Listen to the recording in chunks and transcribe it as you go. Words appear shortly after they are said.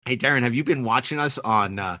Hey, Darren, have you been watching us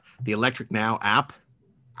on the Electric Now app?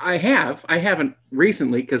 I have. I haven't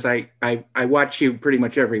recently because I watch you pretty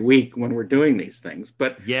much every week when we're doing these things.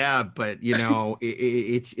 But Yeah, but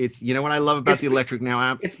it's you know what I love about it's the Electric Now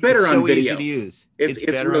app? it's It's better on so easy to video. use. It's It's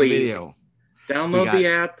it's better on really easy. video. We Download got the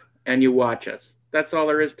app and you watch us. That's all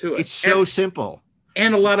there is to it. it's And so simple.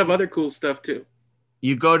 and a lot of other cool stuff too.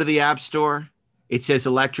 You go to the App Store, it says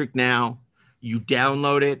Electric Now, you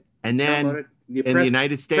download it, and Download then it. You in the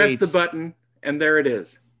United press the States, button and there it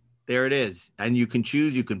is. there it is. And you can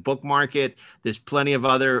choose, you can bookmark it. There's plenty of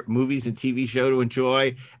other movies and TV show to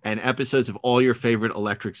enjoy and episodes of all your favorite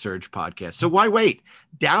Electric Surge podcasts. So why wait?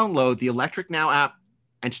 Download the Electric Now app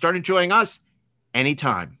and start enjoying us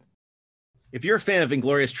anytime. If you're a fan of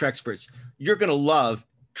Inglorious Trexperts, you're going to love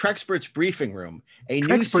Trexperts Briefing Room, a new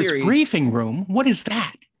Trexperts series. Briefing Room? What is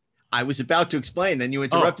that? I was about to explain, then you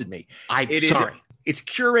interrupted me. I'm It is sorry. it's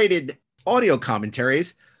curated audio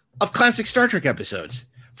commentaries of classic Star Trek episodes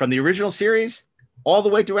from the original series all the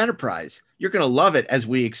way through Enterprise. You're going to love it as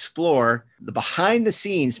we explore the behind the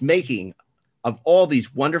scenes making of all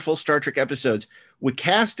these wonderful Star Trek episodes with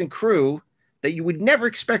cast and crew that you would never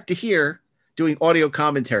expect to hear doing audio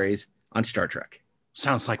commentaries on Star Trek.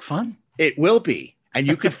 Sounds like fun. It will be. And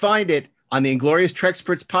you can find it on the Inglorious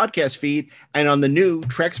Trexperts podcast feed and on the new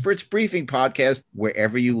Trexperts Briefing podcast,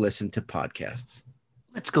 wherever you listen to podcasts.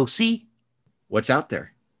 Let's go see. What's out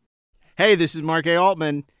there? Hey, this is Mark A.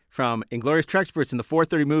 Altman from Inglorious Trexperts in the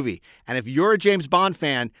 430 movie. And if you're a James Bond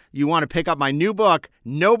fan, you want to pick up my new book,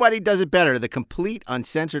 Nobody Does It Better, the complete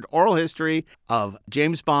uncensored oral history of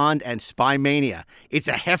James Bond and Spy Mania. It's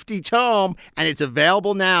a hefty tome, and it's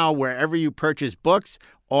available now wherever you purchase books,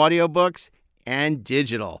 audiobooks, and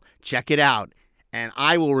digital. Check it out, and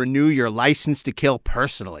I will renew your license to kill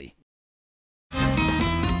personally.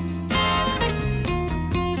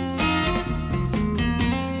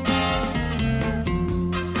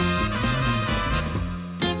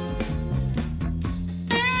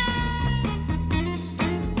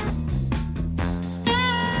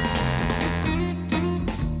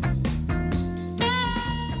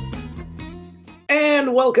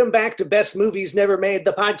 And welcome back to Best Movies Never Made,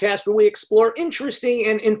 the podcast where we explore interesting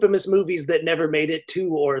and infamous movies that never made it to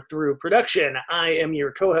or through production. I am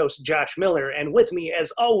your co-host, Josh Miller, and with me,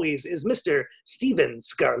 as always, is Mr. Steven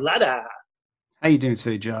Scarlatta. How you doing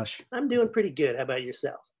today, Josh? I'm doing pretty good. How about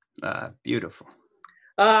yourself? Beautiful.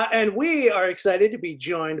 And we are excited to be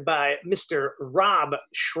joined by Mr. Rob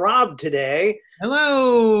Schraub today.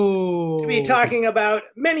 Hello. To be talking about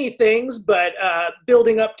many things, but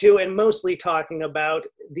building up to and mostly talking about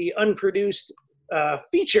the unproduced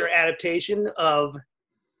feature adaptation of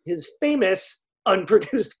his famous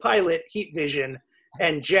unproduced pilot, Heat Vision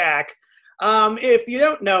and Jack. If you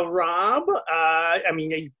don't know Rob,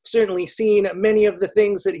 you've certainly seen many of the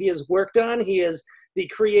things that he has worked on. He is the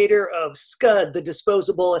creator of Scud, the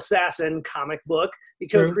Disposable Assassin comic book, the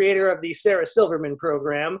co-creator of the Sarah Silverman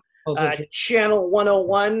program, Channel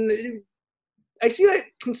 101. I see that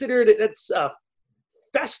considered, it's a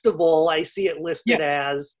festival, I see it listed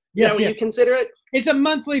as. Is that what you consider it? It's a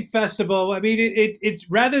monthly festival. I mean, it's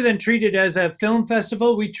rather than treat it as a film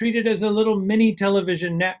festival, we treat it as a little mini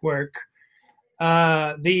television network.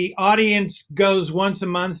 The audience goes once a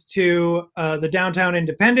month to the Downtown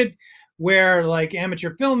Independent, where like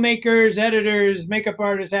amateur filmmakers, editors, makeup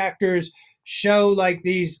artists, actors show like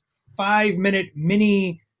these 5-minute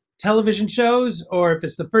mini television shows, or if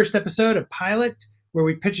it's the first episode, a pilot, where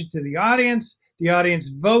we pitch it to the audience. The audience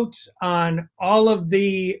votes on all of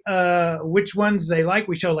the which ones they like.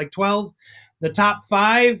 We show like 12. The top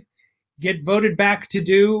 5 get voted back to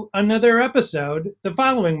do another episode the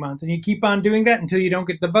following month. And you keep on doing that until you don't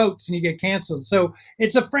get the votes and you get canceled. So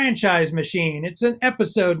it's a franchise machine. It's an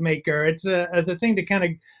episode maker. It's the thing to kind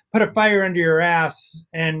of put a fire under your ass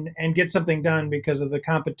and get something done because of the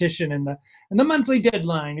competition and the monthly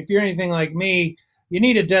deadline. If you're anything like me, you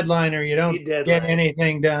need a deadline or you don't get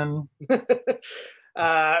anything done.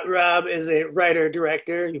 Rob is a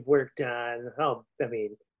writer-director. You've worked on,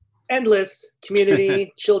 Endless,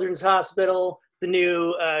 Community, Children's Hospital, the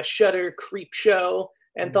new Shudder Creep Show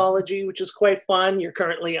anthology, which is quite fun. You're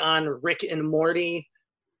currently on Rick and Morty.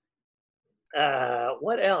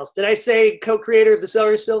 What else? Did I say co-creator of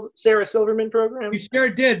the Sarah Silverman program? You sure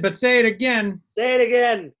did, but say it again. Say it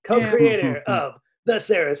again. Co-creator of the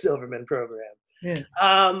Sarah Silverman program.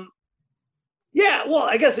 Yeah. Well,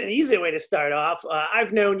 I guess an easy way to start off,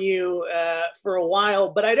 I've known you for a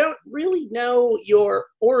while, but I don't really know your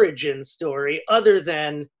origin story other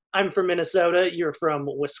than I'm from Minnesota, you're from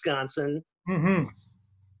Wisconsin. Mm-hmm.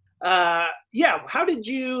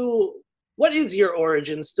 What is your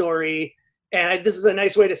origin story And this is a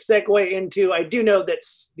nice way to segue into, I do know that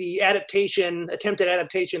the attempted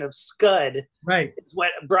adaptation of Scud Right. is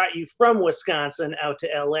what brought you from Wisconsin out to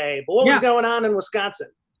LA. But what was going on in Wisconsin?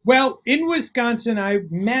 Well, in Wisconsin,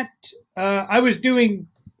 I was doing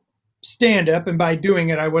stand-up, and by doing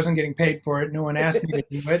it, I wasn't getting paid for it. No one asked me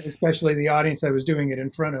to do it, especially the audience I was doing it in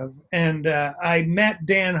front of. And I met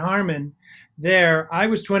Dan Harmon there. I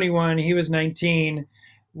was 21, he was 19.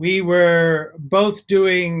 We were both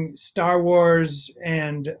doing Star Wars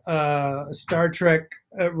and Star Trek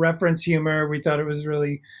reference humor. We thought it was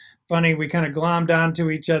really funny. We kind of glommed onto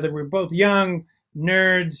each other. We were both young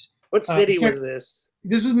nerds. What city was this?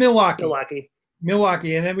 This was Milwaukee.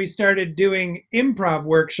 Milwaukee. And then we started doing improv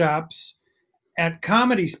workshops at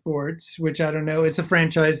Comedy Sports, which I don't know. It's a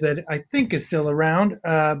franchise that I think is still around,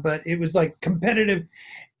 but it was like competitive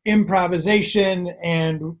improvisation,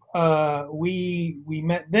 and we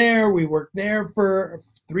met there. We worked there for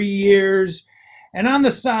 3 years, and on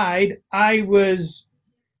the side, I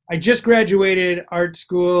just graduated art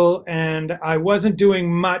school, and I wasn't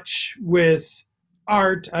doing much with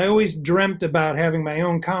art. I always dreamt about having my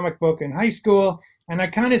own comic book in high school, and I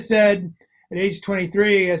kind of said at age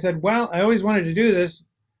 23, I said, well, I always wanted to do this.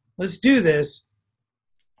 Let's do this.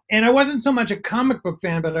 And I wasn't so much a comic book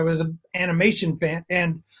fan, but I was an animation fan,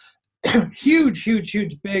 and huge,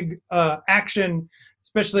 big action,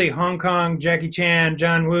 especially Hong Kong, Jackie Chan,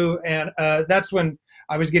 John Woo. And that's when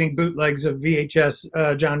I was getting bootlegs of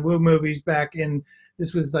VHS John Woo movies back in,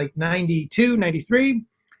 this was like 92, 93.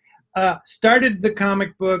 Started the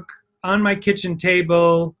comic book on my kitchen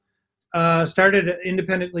table, started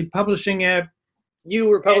independently publishing it. You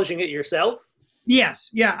were publishing it yourself? Yes.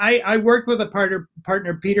 Yeah. I worked with a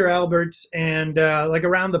partner, Peter Alberts, and like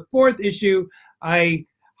around the 4th issue, I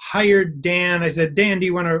hired Dan. I said, Dan, do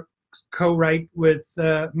you want to co-write with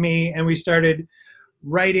me? And we started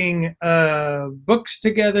writing books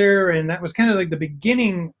together, and that was kind of like the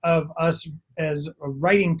beginning of us as a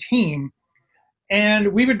writing team.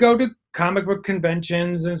 And we would go to comic book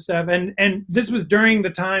conventions and stuff. And this was during the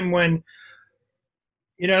time when,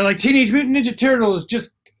 like Teenage Mutant Ninja Turtles just,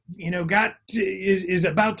 is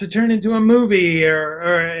about to turn into a movie,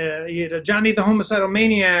 or Johnny the Homicidal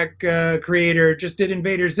Maniac creator just did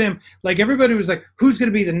Invader Zim. Like everybody was like, who's going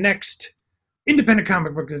to be the next independent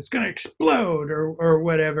comic book that's going to explode or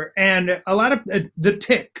whatever. And a lot of the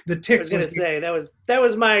Tick. I was going to say that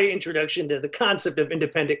was my introduction to the concept of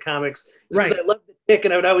independent comics. Because I loved the Tick,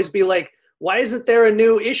 and I would always be like, why isn't there a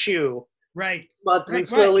new issue? Right. And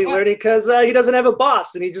slowly learning, because he doesn't have a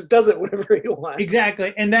boss and he just does it whenever he wants.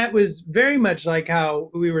 Exactly. And that was very much like how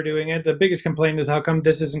we were doing it. The biggest complaint is how come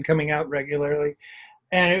this isn't coming out regularly?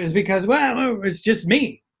 And it was because, well, it's just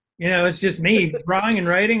me. It's just me drawing and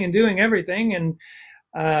writing and doing everything. And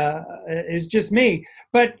it's just me.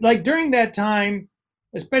 But like during that time,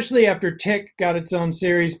 especially after Tick got its own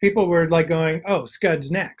series, people were like going, oh, Scud's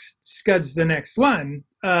next. Scud's the next one,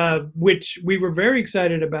 which we were very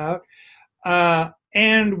excited about.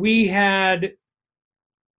 And we had,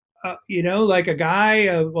 like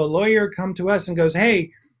a lawyer come to us and goes,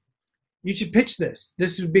 hey, you should pitch this.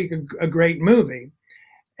 This would be a great movie.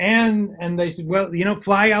 And they said, well,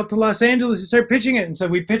 fly out to Los Angeles and start pitching it. And so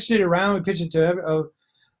we pitched it around. We pitched it to a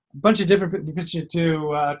bunch of different, we pitched it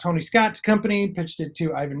to Tony Scott's company, pitched it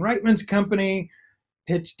to Ivan Reitman's company,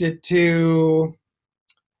 pitched it to,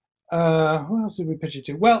 who else did we pitch it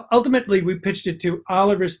to? Well, ultimately we pitched it to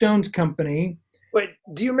Oliver Stone's company. Wait,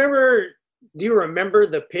 do you remember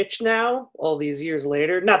the pitch now, all these years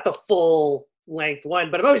later? Not the full length one,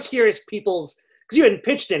 but I'm always curious because you hadn't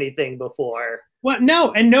pitched anything before. Well,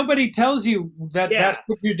 no, and nobody tells you that that's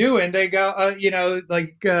what you're doing. They go,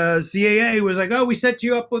 CAA was like, oh, we set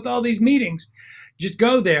you up with all these meetings. Just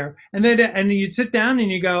go there. And then you'd sit down and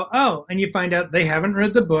you go, oh, and you find out they haven't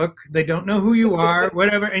read the book. They don't know who you are,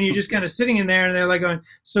 whatever. And you're just kind of sitting in there and they're like going,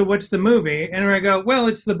 so what's the movie? And I go, well,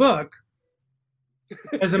 it's the book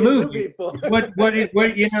as a movie. what,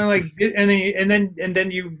 and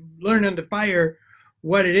then you learn under fire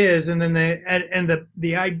what it is. And then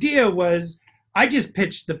the idea was, I just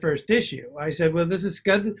pitched the first issue. I said, well, this is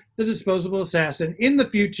Scud the Disposable Assassin. In the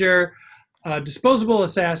future, disposable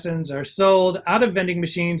assassins are sold out of vending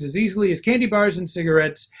machines as easily as candy bars and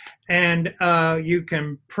cigarettes, and you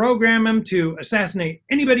can program them to assassinate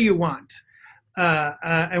anybody you want.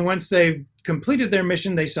 And once they've completed their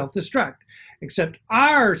mission, they self-destruct. Except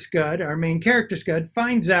our Scud, our main character Scud,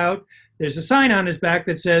 finds out there's a sign on his back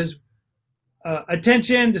that says,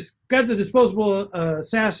 attention, Scud the Disposable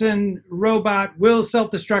Assassin robot will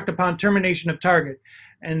self-destruct upon termination of target.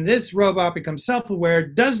 And this robot becomes self-aware,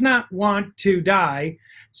 does not want to die,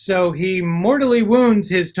 so he mortally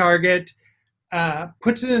wounds his target,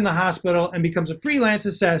 puts it in the hospital, and becomes a freelance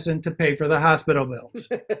assassin to pay for the hospital bills.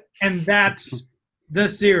 And that's the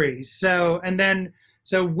series. So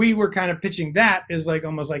we were kind of pitching that as like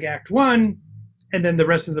almost like Act One, and then the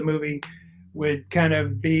rest of the movie would kind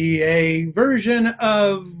of be a version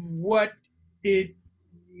of what it,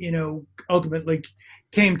 ultimately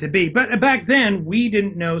came to be. But back then, we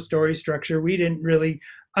didn't know story structure. We didn't really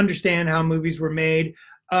understand how movies were made.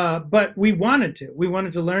 But we wanted to. We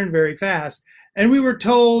wanted to learn very fast. And we were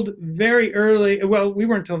told very early, well, we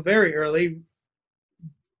weren't told very early,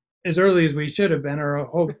 as early as we should have been, or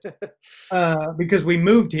hope, because we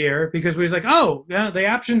moved here, because we was like, oh, yeah, they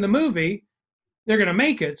optioned the movie, they're going to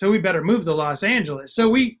make it, so we better move to Los Angeles. So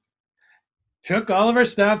we took all of our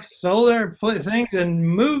stuff, sold our things, and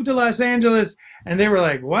moved to Los Angeles. And they were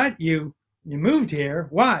like, what? You moved here?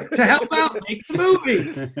 Why? To help out make the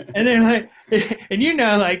movie. And they're like,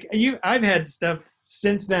 and I've had stuff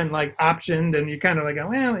since then, like optioned, and you kind of like, oh,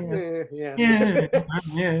 well,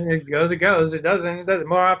 it goes. It doesn't.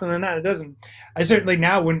 More often than not, it doesn't. I certainly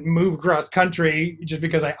now wouldn't move cross country just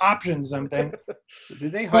because I optioned something. So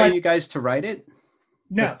did they hire you guys to write it?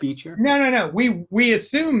 No. The feature? No. We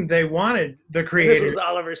assumed they wanted the creator. This was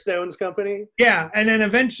Oliver Stone's company? Yeah, and then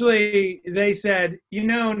eventually they said,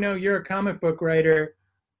 no, you're a comic book writer.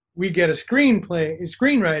 We get a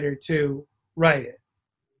screenwriter to write it.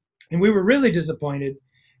 And we were really disappointed.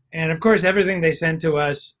 And of course, everything they sent to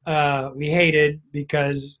us, we hated,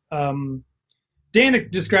 because Dan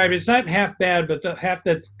described it's not half bad, but the half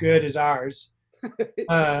that's good is ours.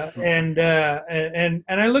 And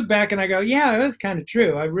I look back and I go, yeah, it was kind of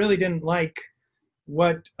true. I really didn't like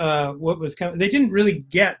what was coming. They didn't really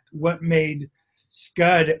get what made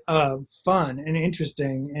Scud fun and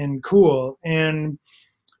interesting and cool. And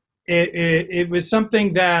it was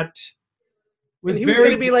something that was he was going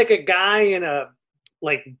to be like a guy in a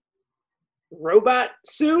like robot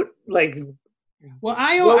suit, like. Well,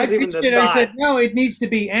 I said, no, it needs to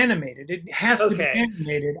be animated. It has to be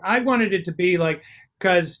animated. I wanted it to be like,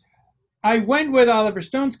 because I went with Oliver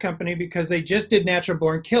Stone's company because they just did Natural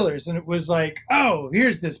Born Killers. And it was like, oh,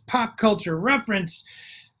 here's this pop culture reference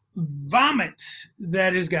vomit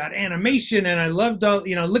that has got animation. And I loved all,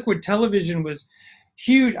 Liquid Television was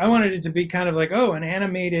huge. I wanted it to be kind of like, oh, an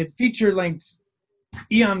animated feature length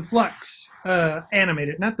Aeon Flux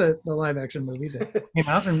animated, not the live action movie that came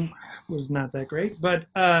out and was not that great, but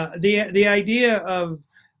the idea of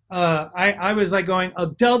I was like going,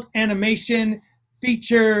 adult animation,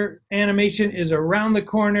 feature animation is around the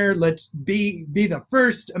corner. Let's be the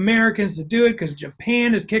first Americans to do it, because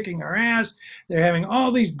Japan is kicking our ass. They're having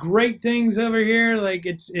all these great things over here. Like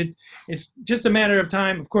it's just a matter of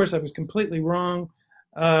time. Of course, I was completely wrong.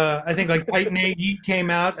 I think like Titan AE came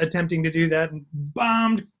out attempting to do that and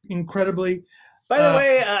bombed incredibly. By the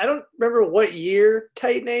way, I don't remember what year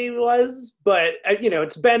Titan AE was, but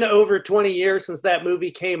it's been over 20 years since that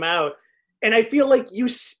movie came out, and I feel like you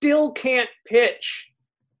still can't pitch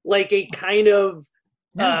like a kind of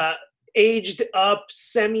aged up,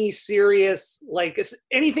 semi-serious, like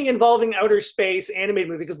anything involving outer space animated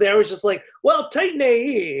movie, because they're always just like, well, Titan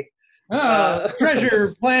AE. Treasure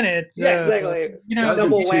Planet. Yeah, exactly. That was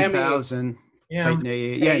double in whammy. 2000. Yeah. Titan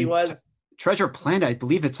AE. Yeah, he was. Treasure Planet, I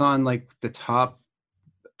believe it's on like the top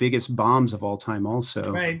biggest bombs of all time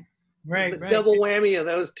also. Right. The double whammy of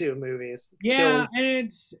those two movies. Yeah, and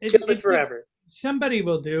it's forever. Somebody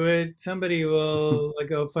will do it. Somebody will like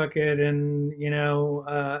go fuck it, and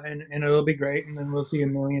and it'll be great, and then we'll see a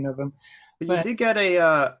million of them. But you did get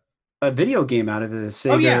a video game out of it.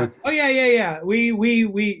 Sega. Oh yeah. We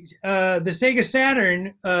the Sega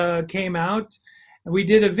Saturn came out. We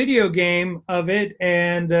did a video game of it,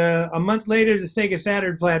 and a month later, the Sega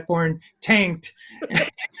Saturn platform tanked.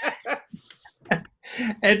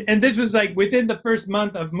 And this was like within the first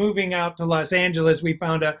month of moving out to Los Angeles, we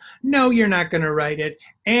found out, no, you're not going to write it,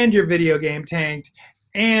 and your video game tanked,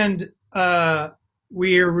 and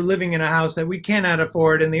we're living in a house that we cannot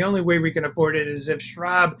afford, and the only way we can afford it is if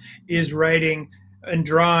Schraub is writing and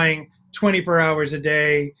drawing 24 hours a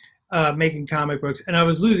day, making comic books. And I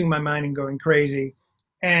was losing my mind and going crazy.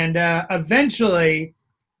 And eventually,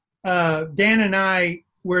 Dan and I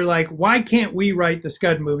were like, why can't we write the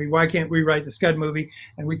Scud movie? Why can't we write the Scud movie?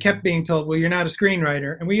 And we kept being told, well, you're not a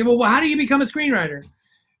screenwriter. And we, well, how do you become a screenwriter?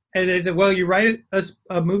 And they said, well, you write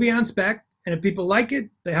a movie on spec, and if people like it,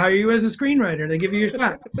 they hire you as a screenwriter. They give you your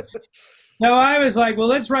shot. So I was like, well,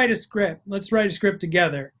 let's write a script. Let's write a script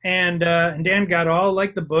together. And Dan got all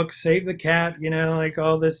like the book, Save the Cat, like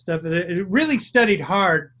all this stuff. It really studied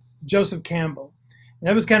hard Joseph Campbell. And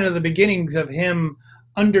that was kind of the beginnings of him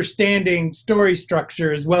understanding story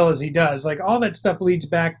structure as well as he does. Like all that stuff leads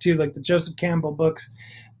back to like the Joseph Campbell books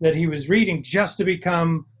that he was reading just to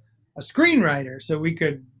become a screenwriter so we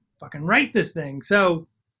could fucking write this thing. So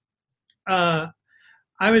I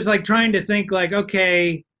was like trying to think like,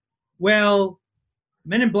 okay, well,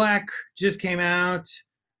 Men in Black just came out.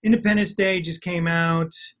 Independence Day just came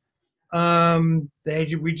out.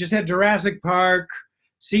 We just had Jurassic Park.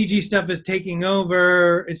 CG stuff is taking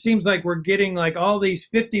over. It seems like we're getting like all these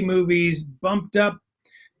 50 movies bumped up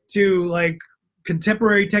to like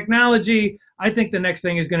contemporary technology. I think the next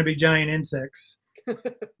thing is going to be giant insects.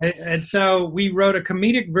 and so we wrote a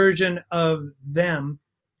comedic version of them.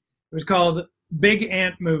 It was called Big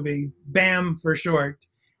Ant Movie, BAM for short.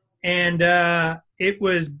 And it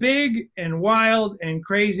was big and wild and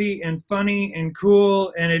crazy and funny and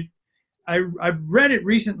cool. And I've read it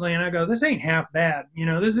recently and I go, this ain't half bad. You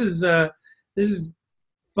know, this is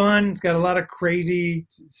fun. It's got a lot of crazy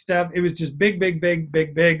stuff. It was just big.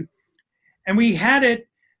 And we had it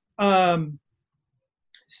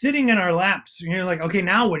sitting in our laps. And you're like, okay,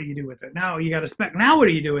 now what do you do with it? Now you got a spec. Now what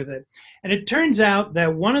do you do with it? And it turns out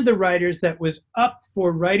that one of the writers that was up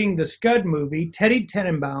for writing the Scud movie, Teddy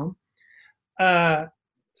Tenenbaum,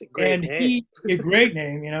 It's a great name. A great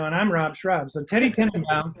name, you know, and I'm Rob Schraub. So Teddy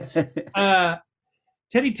Tenenbaum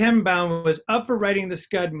was up for writing the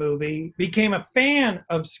Scud movie, became a fan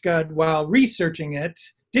of Scud while researching it,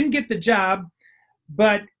 didn't get the job,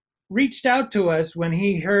 but reached out to us when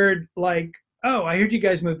he heard like, oh, I heard you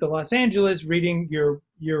guys moved to Los Angeles, reading your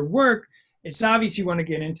work. It's obvious you want to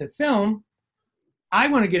get into film. I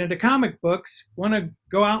want to get into comic books, want to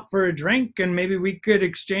go out for a drink, and maybe we could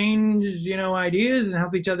exchange, you know, ideas and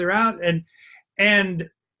help each other out. And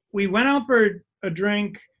we went out for a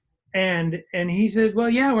drink, and he said, well,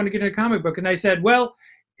 yeah, I want to get into a comic book. And I said, well,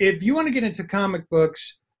 if you want to get into comic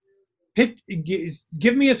books,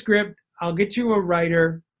 give me a script. I'll get you a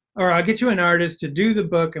writer, or I'll get you an artist to do the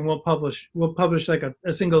book, and we'll publish like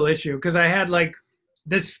a single issue. Because I had like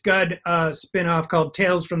this Scud spin-off called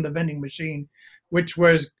Tales from the Vending Machine, which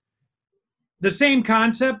was the same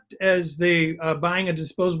concept as the buying a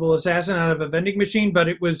disposable assassin out of a vending machine, but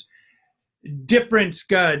it was different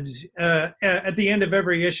Scuds. At the end of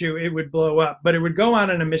every issue, it would blow up, but it would go on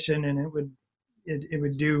a mission, and it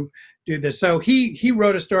would do this. So he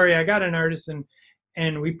wrote a story. I got an artist,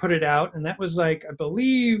 and we put it out, and that was like, I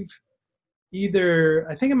believe,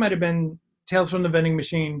 I think it might have been Tales from the Vending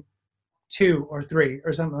Machine 2 or 3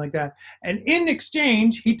 or something like that. And in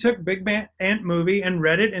exchange, he took Big Ant Movie and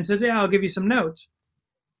read it and said, yeah, I'll give you some notes.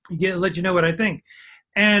 Let you know what I think.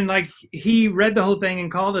 And like, he read the whole thing and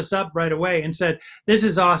called us up right away and said, this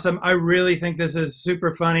is awesome. I really think this is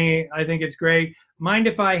super funny. I think it's great. Mind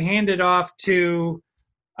if I hand it off to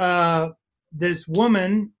this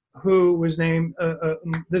woman who was named,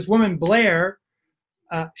 this woman, Blair.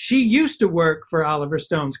 She used to work for Oliver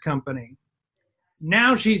Stone's company.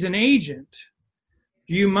 Now she's an agent.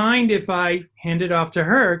 Do you mind if I hand it off to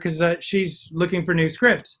her? Because she's looking for new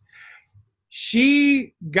scripts.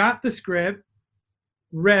 She got the script,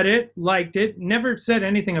 read it, liked it, never said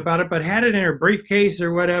anything about it, but had it in her briefcase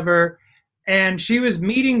or whatever. And she was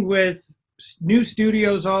meeting with new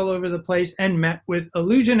studios all over the place and met with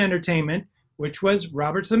Illusion Entertainment, which was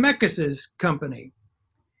Robert Zemeckis' company.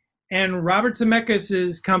 And Robert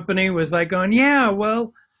Zemeckis' company was like going, yeah,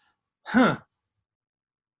 well,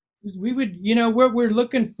 we would, you know, what we're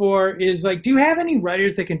looking for is like, do you have any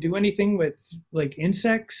writers that can do anything with like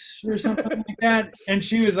insects or something like that? And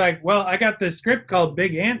she was like, well, I got this script called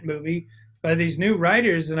Big Ant Movie by these new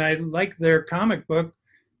writers, and I like their comic book.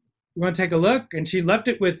 You want to take a look? And she left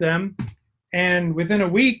it with them. And within a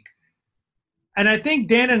week, and I think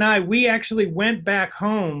Dan and I, we actually went back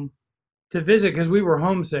home to visit because we were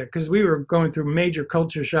homesick, because we were going through major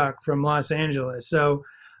culture shock from Los Angeles. So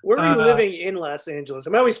where were you living in Los Angeles?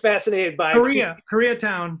 I'm always fascinated by Koreatown.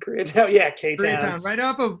 Koreatown, yeah, K-Town. Right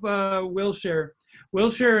off of Wilshire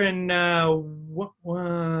and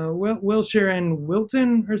Wilshire and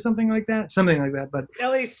Wilton or something like that. But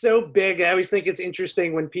LA's so big. I always think it's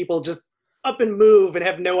interesting when people just up and move and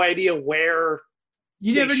have no idea where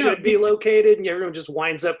they should be located, and everyone just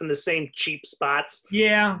winds up in the same cheap spots.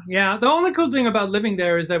 Yeah. The only cool thing about living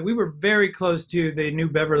there is that we were very close to the New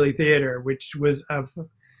Beverly Theater, which was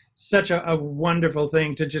such a wonderful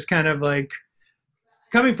thing to just kind of like,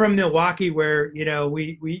 coming from Milwaukee, where, you know,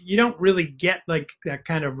 you don't really get like that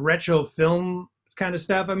kind of retro film kind of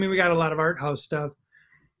stuff. I mean, we got a lot of art house stuff,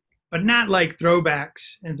 but not like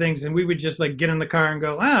throwbacks and things. And we would just like get in the car and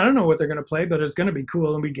go, I don't know what they're going to play, but it's going to be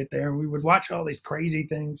cool. And we get there and we would watch all these crazy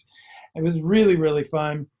things. It was really, really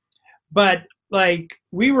fun. But like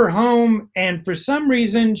we were home, and for some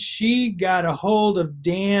reason she got a hold of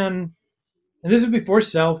Dan, and this is before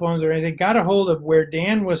cell phones or anything, got a hold of where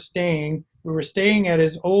Dan was staying. We were staying at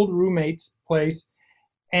his old roommate's place,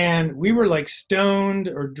 and we were like stoned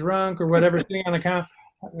or drunk or whatever, sitting on a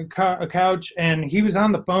couch, and he was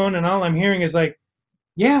on the phone, and all I'm hearing is like,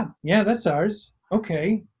 yeah, that's ours.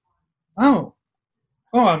 Okay. Oh,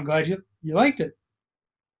 I'm glad you liked it.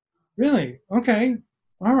 Really? Okay.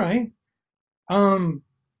 All right.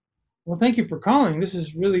 Well, thank you for calling. This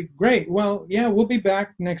is really great. Well, yeah, we'll be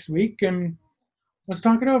back next week, and let's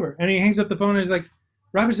talk it over. And he hangs up the phone and he's like,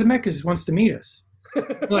 Robert Zemeckis wants to meet us.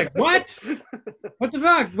 We're like, what? What the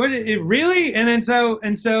fuck? What? It really? And so,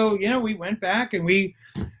 we went back and we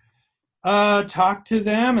talked to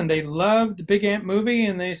them, and they loved Big Ant movie,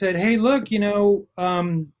 and they said, hey, look, do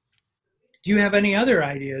you have any other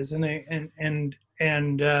ideas? And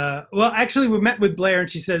well, actually, we met with Blair, and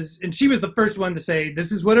she says, and she was the first one to say,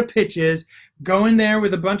 this is what a pitch is. Go in there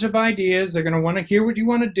with a bunch of ideas. They're going to want to hear what you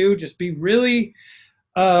want to do. Just be really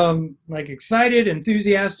like excited,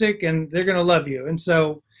 enthusiastic, and they're going to love you. And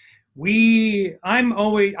so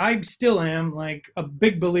I still am like a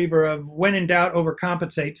big believer of when in doubt,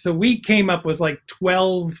 overcompensate. So we came up with like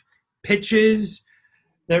 12 pitches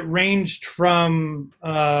that ranged from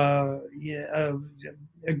a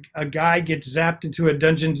guy gets zapped into a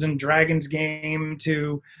Dungeons and Dragons game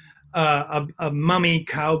to a mummy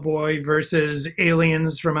cowboy versus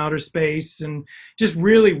aliens from outer space, and just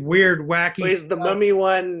really weird, wacky. Is the mummy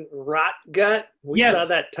one Rot Gut? We saw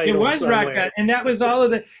that title. It was somewhere. Rot Gut, and that was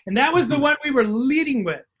and that was the one we were leading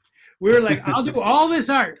with. We were like, I'll do all this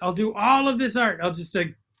art. I'll do all of this art. I'll just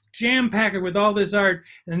jam pack it with all this art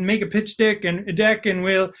and make a pitch deck, and Dan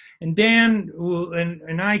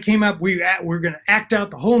and I came up. We're going to act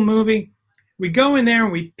out the whole movie. We go in there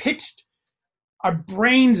and we pitched our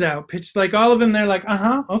brains out, pitched like all of them. They're like,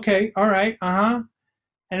 okay, all right, and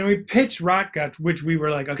we pitched Rot Gut, which we were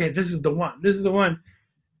like, okay, this is the one,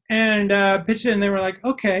 and pitched it, and they were like,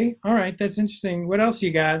 okay, all right, that's interesting. What else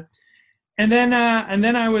you got? And then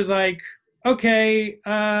I was like, okay,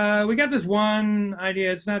 we got this one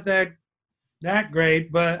idea. It's not that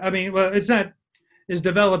great, but I mean, well, it's not as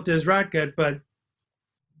developed as Rot Gut, but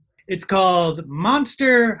it's called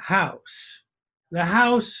Monster House. The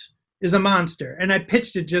house is a monster, and I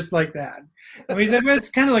pitched it just like that. And we said, well, it's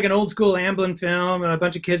kind of like an old school Amblin film. A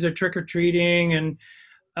bunch of kids are trick or treating, and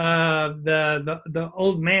the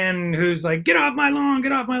old man who's like, get off my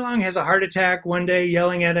lawn, has a heart attack one day,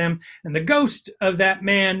 yelling at him, and the ghost of that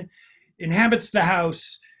man inhabits the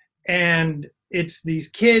house, and it's these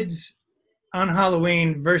kids on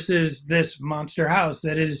Halloween versus this monster house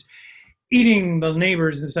that is eating the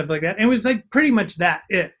neighbors and stuff like that. And it was like pretty much that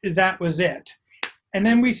was it. And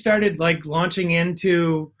then we started like launching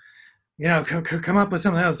into, come up with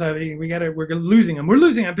something else. We're losing them.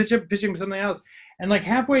 I'm pitching something else. And like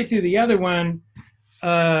halfway through the other one,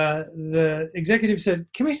 the executive said,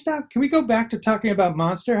 can we stop? Can we go back to talking about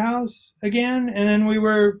Monster House again? And then we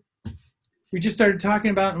just started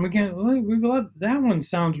talking about, and we love that one.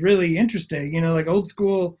 Sounds really interesting, like old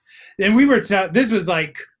school. And this was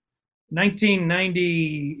like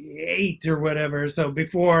 1998 or whatever. So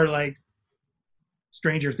before like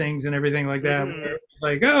Stranger Things and everything like that. Mm-hmm. It was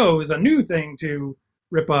like, it was a new thing to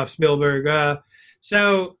rip off Spielberg. We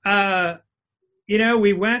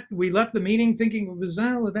left the meeting thinking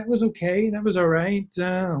that was okay. That was all right.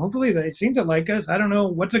 Hopefully they seem to like us. I don't know.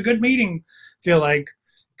 What's a good meeting feel like?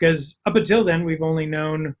 Because up until then, we've only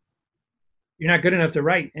known you're not good enough to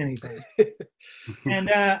write anything. and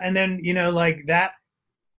then, like that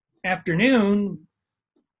afternoon,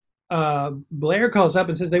 Blair calls up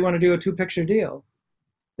and says they want to do a 2-picture deal.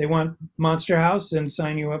 They want Monster House and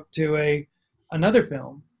sign you up to another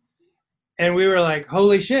film. And we were like,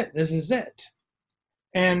 holy shit, this is it.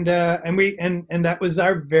 And that was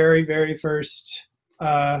our very, very first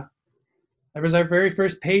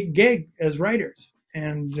paid gig as writers.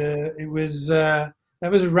 And that was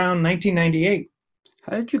around 1998.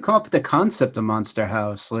 How did you come up with the concept of Monster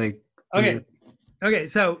House? Okay.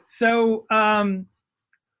 So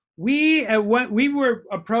we were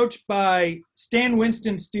approached by Stan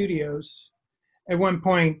Winston Studios at one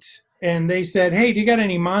point, and they said, "Hey, do you got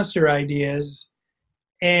any monster ideas?"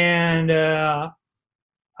 And I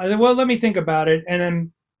said, "Well, let me think about it." And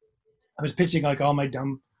then I was pitching like all my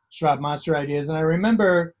dumb Schwab monster ideas, and I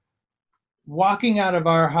remember walking out of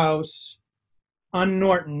our house on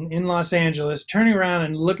Norton in Los Angeles, turning around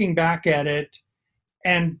and looking back at it,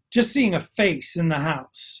 and just seeing a face in the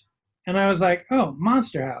house. And I was like, oh,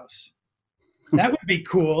 Monster House. That would be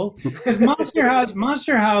cool. Because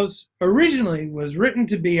Monster House originally was written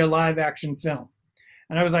to be a live action film.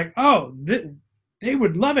 And I was like, oh, they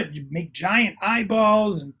would love it. You make giant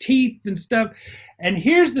eyeballs and teeth and stuff. And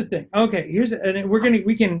here's the thing. Okay, and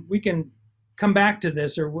we can come back to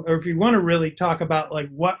this, or if you want to really talk about like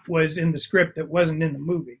what was in the script that wasn't in the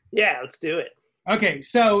movie. Yeah, let's do it. Okay,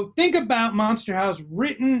 so think about Monster House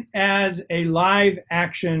written as a live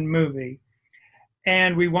action movie.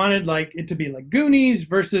 And we wanted like it to be like Goonies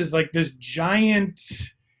versus like this giant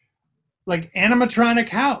like animatronic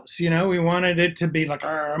house, you know. We wanted it to be like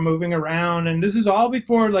moving around, and this is all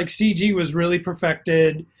before like CG was really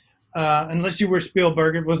perfected. Unless you were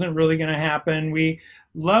Spielberg, it wasn't really going to happen. We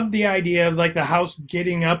loved the idea of like the house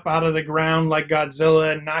getting up out of the ground like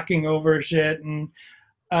Godzilla and knocking over shit, and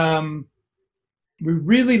we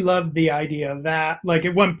really loved the idea of that. Like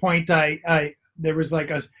at one point, there was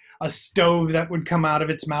like a stove that would come out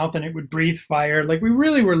of its mouth and it would breathe fire. Like we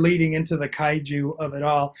really were leading into the kaiju of it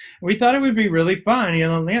all. We thought it would be really fun. You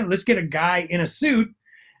know, let's get a guy in a suit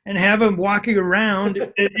and have him walking around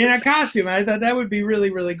in a costume. I thought that would be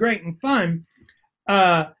really, really great and fun.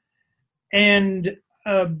 The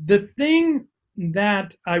thing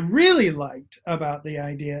that I really liked about the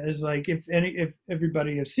idea is like if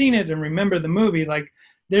everybody has seen it and remember the movie, like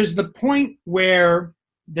there's the point where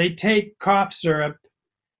they take cough syrup,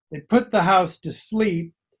 they put the house to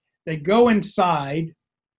sleep, they go inside,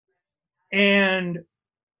 and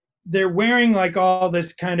they're wearing like all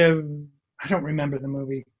this kind of, I don't remember the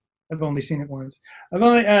movie. I've only seen it once.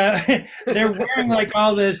 They're wearing like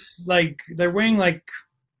all this, like they're wearing like,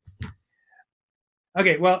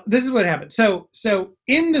 okay, well, this is what happened. So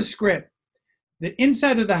in the script, the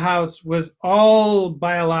inside of the house was all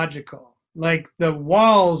biological. Like the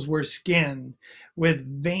walls were skin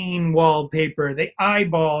with vein wallpaper. The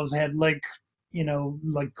eyeballs had like, you know,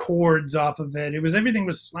 like cords off of it. Everything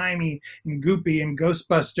was slimy and goopy and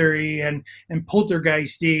Ghostbustery and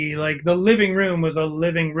poltergeisty. Like the living room was a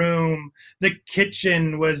living room. The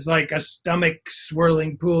kitchen was like a stomach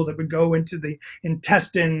swirling pool that would go into the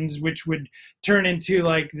intestines, which would turn into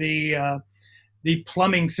like the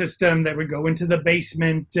plumbing system that would go into the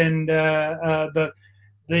basement, and the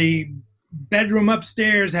bedroom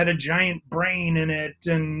upstairs had a giant brain in it,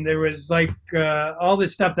 and there was like all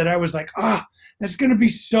this stuff that I was like, that's going to be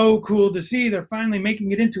so cool to see. They're finally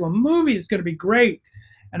making it into a movie. It's going to be great.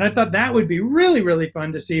 And I thought that would be really, really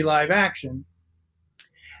fun to see live action.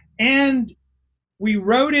 And we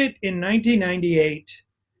wrote it in 1998.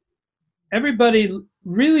 Everybody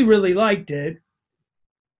really, really liked it.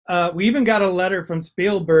 We even got a letter from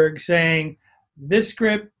Spielberg saying, this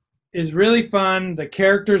script is really fun. The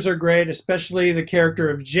characters are great, especially the character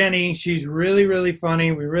of Jenny. She's really, really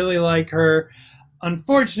funny. We really like her.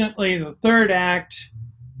 Unfortunately, the third act,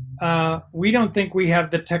 we don't think we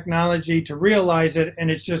have the technology to realize it,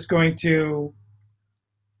 and it's just going to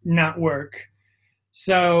not work.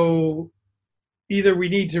 So either we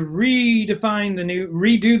need to redo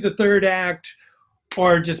the third act,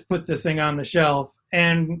 or just put this thing on the shelf.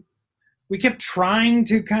 And we kept trying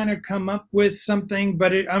to kind of come up with something,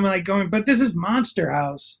 but I'm like going, but this is Monster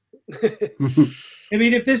House. I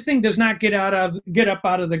mean, if this thing does not get up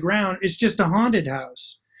out of the ground, it's just a haunted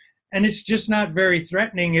house, and it's just not very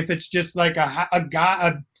threatening. If it's just like a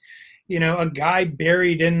guy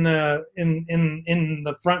buried in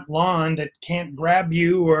the front lawn that can't grab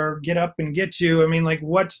you or get up and get you. I mean, like,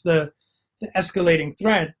 what's the escalating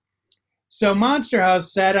threat? So Monster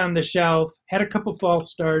House sat on the shelf, had a couple false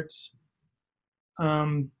starts,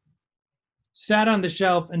 sat on the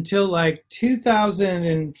shelf until like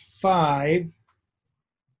 2005.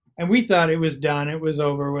 And we thought it was done. It was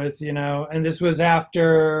over with, you know. And this was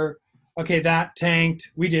after, okay, that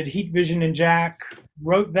tanked. We did Heat, Vision, and Jack,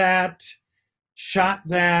 wrote that, shot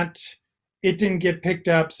that. It didn't get picked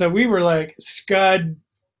up. So we were like scud,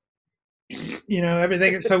 you know,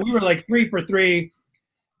 everything. So we were like 3 for 3.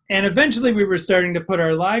 And eventually we were starting to put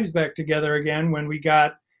our lives back together again when we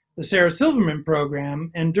got the Sarah Silverman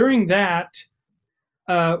program. And during that,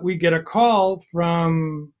 we get a call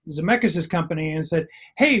from Zemeckis' company and said,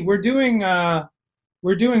 hey, we're doing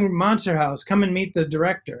Monster House. Come and meet the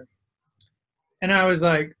director. And I was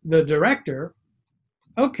like, the director?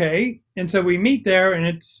 Okay. And so we meet there, and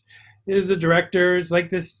it's the director is like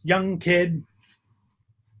this young kid,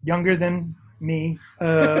 younger than me.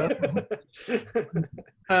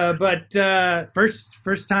 But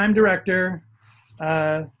first time director.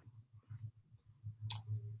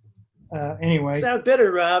 Anyway. Sound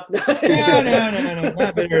bitter, Rob. No,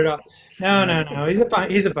 not bitter at all. No. He's a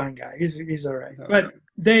fine guy. He's all right. But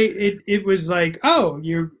it was like, oh,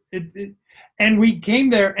 And we came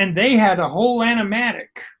there, and they had a whole animatic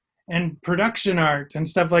and production art and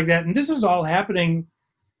stuff like that. And this was all happening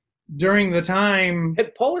during the time.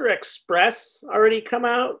 Had Polar Express already come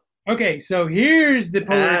out? Okay, so here's the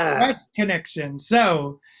Polar Express connection.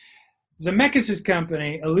 So Zemeckis'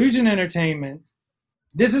 company, Illusion Entertainment,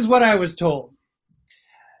 this is what I was told.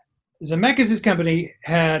 Zemeckis' company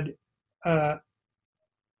did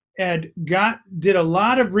a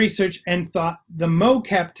lot of research and thought the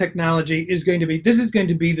mocap technology is going to be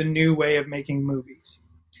the new way of making movies.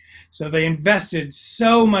 So they invested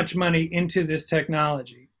so much money into this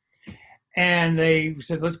technology. And they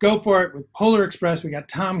said, let's go for it with Polar Express. We got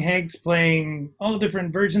Tom Hanks playing all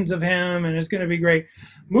different versions of him, and it's going to be great.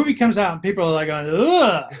 Movie comes out, and people are like,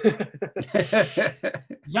 ugh,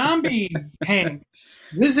 zombie Hanks.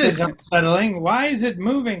 This is unsettling. Why is it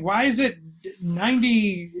moving? Why is it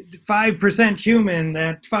 95% human?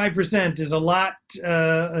 That 5% is a lot.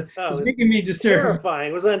 It's making me disturbed.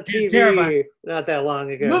 Terrifying. It was on TV not that long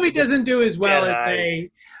ago. Movie doesn't do as well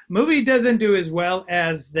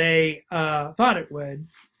as they thought it would.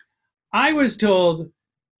 I was told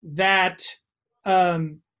that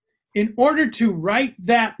in order to write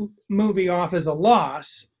that movie off as a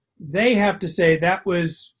loss, they have to say that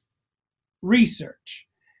was research.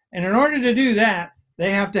 And in order to do that,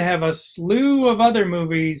 they have to have a slew of other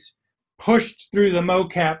movies pushed through the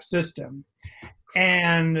mocap system.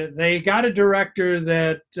 And they got a director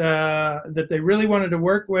that they really wanted to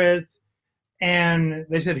work with. And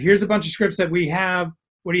they said, here's a bunch of scripts that we have.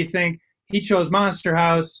 What do you think? He chose Monster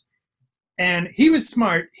House. And he was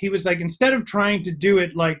smart. He was like, instead of trying to do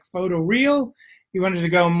it like photoreal, he wanted to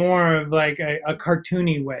go more of like a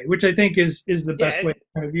cartoony way, which I think is the best way to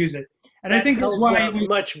kind of use it. And I think that's why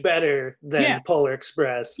much better than Polar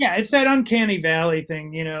Express. Yeah, it's that uncanny valley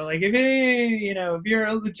thing, like if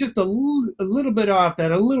you're just a little bit off,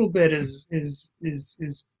 that a little bit is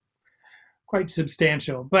quite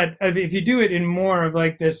substantial. But if you do it in more of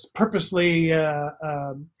like this purposely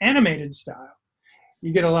animated style,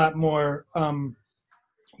 you get a lot more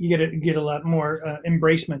get a lot more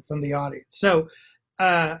embracement from the audience.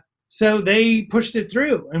 So they pushed it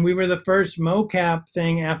through, and we were the first mocap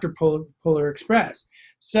thing after Polar Express.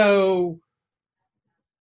 So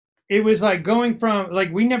it was like going from,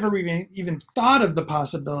 like, we never even thought of the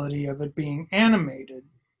possibility of it being animated.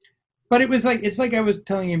 But it was like, it's like I was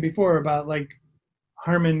telling you before about like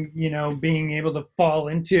Harmon, being able to fall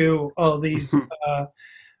into all these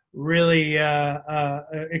really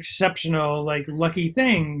exceptional, like lucky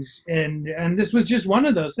things. And this was just one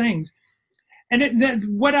of those things.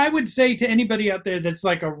 And what I would say to anybody out there that's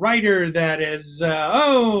like a writer that is,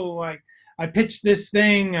 I pitched this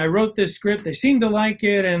thing, I wrote this script, they seemed to like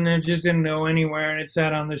it, and it just didn't go anywhere, and it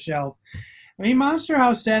sat on the shelf. I mean, Monster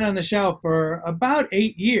House sat on the shelf for about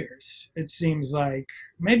 8 years, it seems like.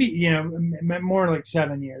 Maybe, more like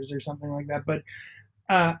 7 years or something like that. But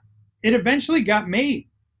it eventually got made,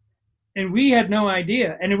 and we had no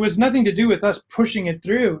idea. And it was nothing to do with us pushing it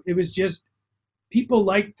through. It was just people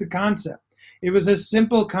liked the concept. It was a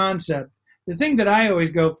simple concept. The thing that I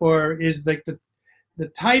always go for is like the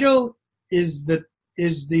title is the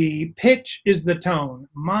pitch is the tone.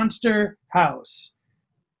 Monster House.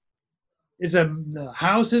 The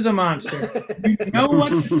house is a monster. You know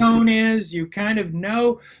what the tone is. You kind of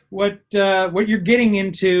know what you're getting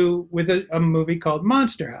into with a movie called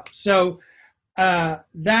Monster House. So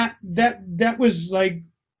that was like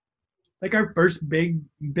our first big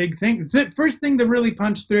thing. The first thing that really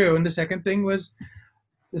punched through, and the second thing was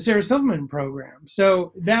the Sarah Silverman program.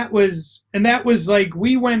 So that was like,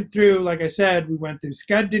 we went through, like I said,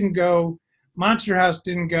 Scud didn't go, Monster House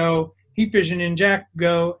didn't go, Heat Vision and Jack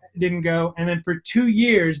didn't go, and then for 2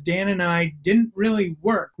 years, Dan and I didn't really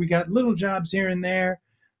work. We got little jobs here and there,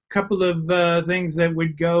 a couple of things that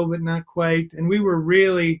would go, but not quite, and we were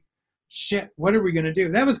really, shit, what are we going to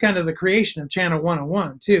do? That was kind of the creation of Channel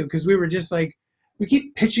 101 too, because we were just like, we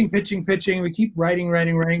keep pitching, we keep writing,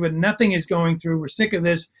 but nothing is going through. We're sick of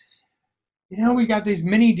this. We got these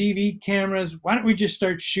mini DV cameras. Why don't we just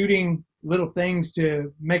start shooting little things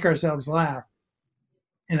to make ourselves laugh?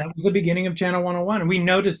 And that was the beginning of Channel 101. And we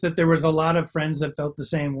noticed that there was a lot of friends that felt the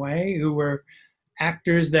same way, who were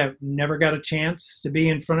actors that never got a chance to be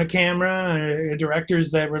in front of camera,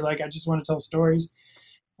 directors that were like, I just want to tell stories.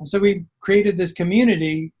 And so we created this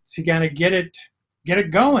community to kind of get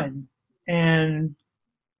it going. And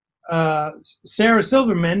Sarah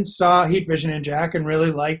Silverman saw Heat Vision and Jack and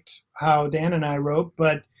really liked how Dan and I wrote,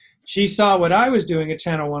 but she saw what I was doing at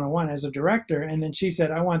Channel 101 as a director, and then she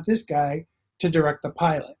said, I want this guy to direct the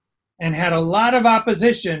pilot, and had a lot of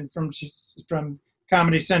opposition from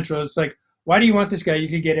Comedy Central. It's like, why do you want this guy? You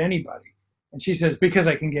could get anybody. And she says, because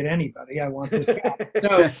I can get anybody, I want this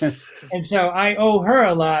guy. So I owe her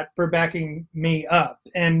a lot for backing me up,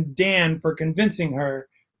 and Dan for convincing her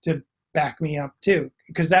to back me up too,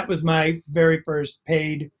 because that was my very first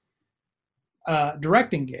paid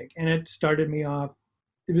directing gig, and it started me off.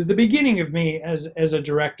 It was the beginning of me as a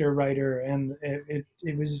director, writer, and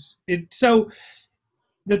it was. So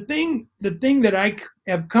the thing that I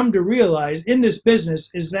have come to realize in this business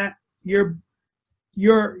is that your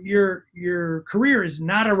career is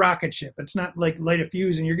not a rocket ship. It's not like light a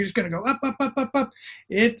fuse and you're just going to go up, up, up, up, up.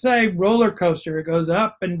 It's a roller coaster. It goes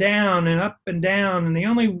up and down and up and down, and the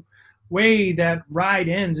only way that ride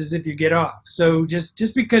ends is if you get off. So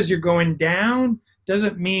just because you're going down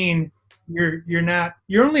doesn't mean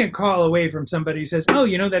you're only a call away from somebody who says, oh,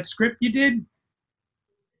 that script you did,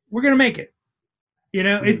 we're going to make it.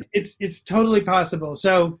 It's totally possible.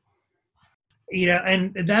 So,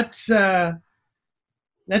 and that's the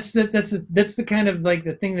kind of like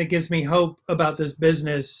the thing that gives me hope about this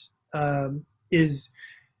business, is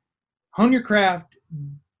hone your craft,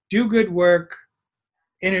 do good work,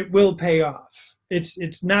 and it will pay off.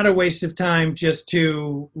 It's not a waste of time just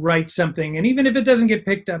to write something. And even if it doesn't get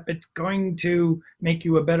picked up, it's going to make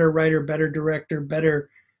you a better writer, better director, better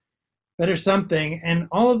something. And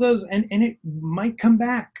all of those, and it might come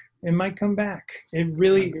back. It might come back. It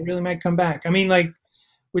really might come back. I mean, like,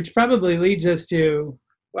 which probably leads us to,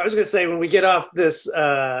 well, I was going to say, when we get off this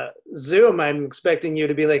Zoom, I'm expecting you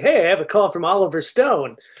to be like, hey, I have a call from Oliver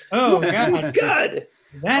Stone. oh, God. He's good.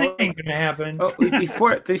 That ain't going to happen. Oh,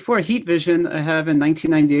 before Heat Vision, I have in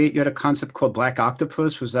 1998, you had a concept called Black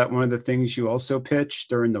Octopus. Was that one of the things you also pitched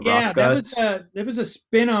during the Rock Guts? That was a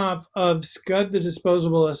spin-off of Scud the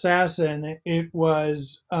Disposable Assassin. It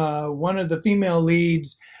was one of the female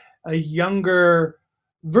leads, a younger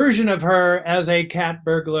version of her as a cat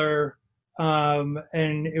burglar,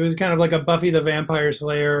 and it was kind of like a Buffy the Vampire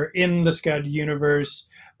Slayer in the Scud universe.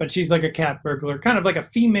 But she's like a cat burglar, kind of like a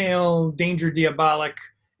female Danger Diabolic,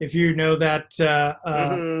 if you know that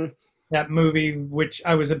that movie, which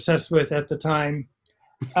I was obsessed with at the time.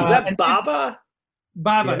 Is that Bava?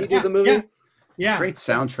 Bava. You did the movie? Yeah. Great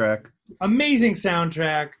soundtrack. Amazing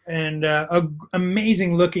soundtrack, and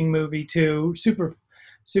amazing looking movie too. Super,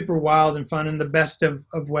 super wild and fun, and the best of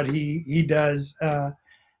what he does.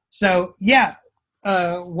 So yeah.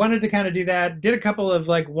 Wanted to kind of do that. Did a couple of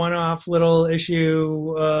like one-off little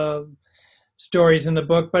issue stories in the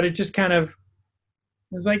book, but it just kind of, it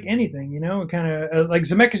was like anything, kind of like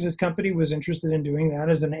Zemeckis' company was interested in doing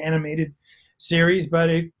that as an animated series,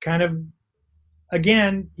 but it kind of,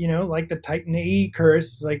 again, like the Titan AE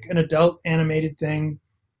curse, like an adult animated thing.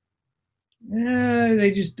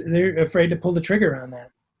 They're afraid to pull the trigger on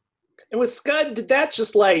that. And with Scud, did that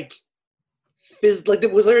just like did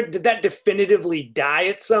that definitively die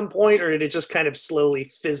at some point, or did it just kind of slowly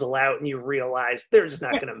fizzle out and you realized they're just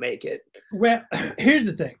not going to make it? Well, here's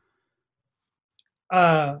the thing.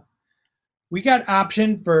 We got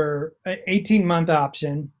option for an 18-month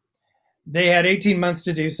option. They had 18 months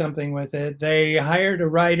to do something with it. They hired a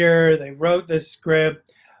writer. They wrote the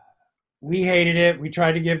script. We hated it. We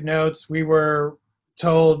tried to give notes. We were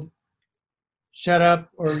told, shut up,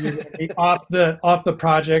 or you're going to be off the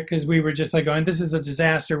project, because we were just like going, this is a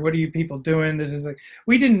disaster. What are you people doing? This is like,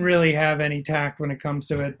 we didn't really have any tact when it comes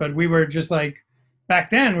to it, but we were just like, back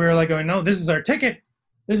then we were like going, no, this is our ticket.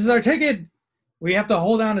 This is our ticket. We have to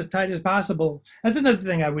hold on as tight as possible. That's another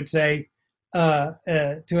thing I would say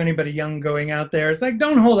to anybody young going out there. It's like,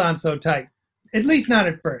 don't hold on so tight, at least not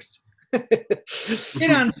at first.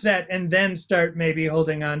 Get on set and then start maybe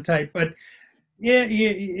holding on tight. But yeah,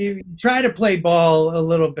 you try to play ball a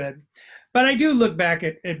little bit. But I do look back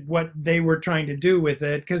at what they were trying to do with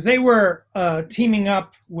it, because they were teaming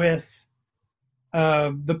up with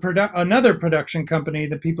another production company,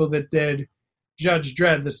 the people that did Judge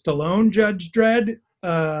Dredd, the Stallone Judge Dredd.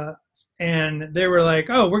 And they were like,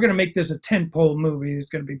 oh, we're going to make this a tentpole movie. It's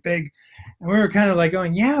going to be big. And we were kind of like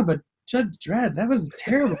going, yeah, but Judge Dredd, that was a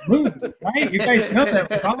terrible movie, right? You guys know that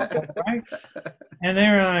was awful, right? And they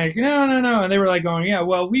were like, no. And they were like going, yeah,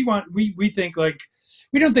 well, we think like,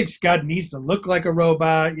 we don't think Scud needs to look like a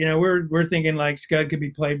robot. We're thinking like Scud could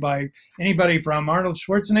be played by anybody from Arnold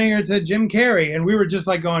Schwarzenegger to Jim Carrey. And we were just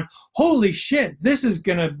like going, holy shit, this is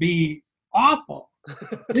going to be awful.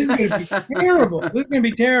 This is going to be terrible. This is going to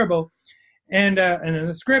be terrible. And then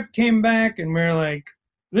the script came back, and we're like,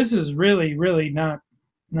 this is really, really not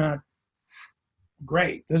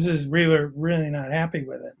great. This is really not happy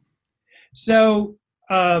with it. So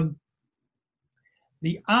the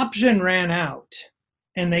option ran out,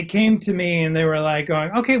 and they came to me and they were like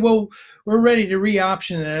going, okay, well, we're ready to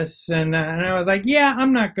re-option this. And I was like, yeah,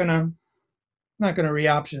 I'm not gonna not going to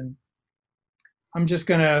re-option. I'm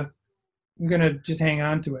gonna just hang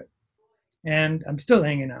on to it, and I'm still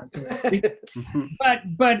hanging on to it.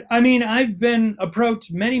 But I mean, I've been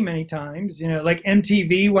approached many times. Like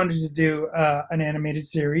MTV wanted to do an animated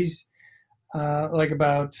series, like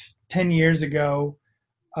about 10 years ago.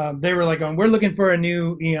 They were like, we're looking for a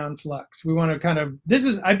new Aeon Flux. We want to kind of,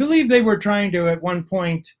 I believe they were trying to at one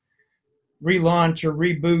point relaunch or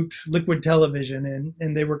reboot Liquid Television,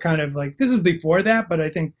 and they were kind of like, this was before that, but I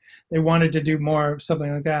think they wanted to do more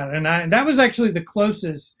something like that. And that was actually the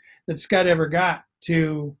closest that Scud ever got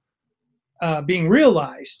to being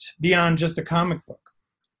realized beyond just a comic book.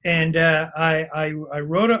 And I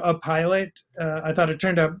wrote a pilot. I thought it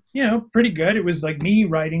turned out, pretty good. It was like me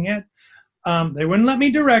writing it. They wouldn't let me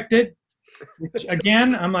direct it, which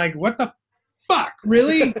again, I'm like, what the fuck,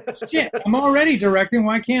 really? Shit, I'm already directing.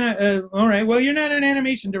 Why can't I? All right, well, you're not an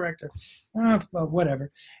animation director. Well, whatever.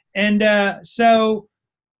 And so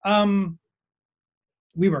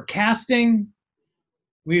we were casting.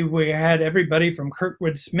 We had everybody from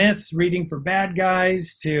Kurtwood Smith's reading for bad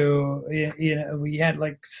guys to, we had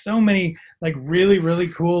like so many like really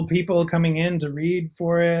cool people coming in to read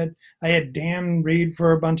for it. I had Dan read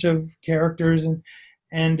for a bunch of characters,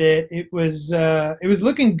 and it was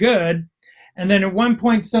looking good. And then at one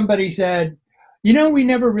point somebody said, we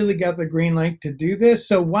never really got the green light to do this,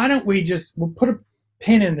 so why don't we'll put a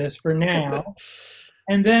pin in this for now.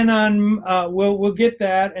 And then we'll get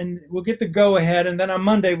that, and we'll get the go ahead, and then on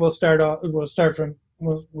Monday we'll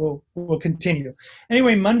continue.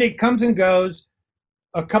 Anyway, Monday comes and goes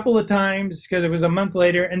a couple of times because it was a month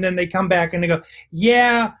later, and then they come back and they go,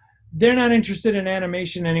 yeah, they're not interested in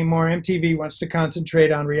animation anymore. MTV wants to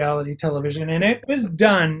concentrate on reality television, and it was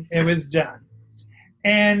done. It was done.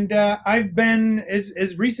 And I've been,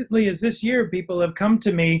 as recently as this year, people have come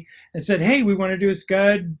to me and said, hey, we want to do a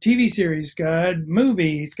Scud TV series, Scud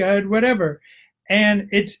movie, Scud whatever. And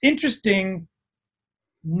it's interesting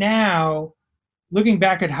now, looking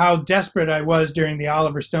back at how desperate I was during the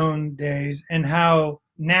Oliver Stone days, and how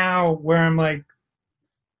now where I'm like,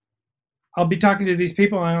 I'll be talking to these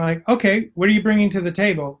people and I'm like, okay, what are you bringing to the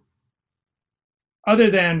table?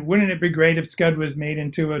 Other than, wouldn't it be great if Scud was made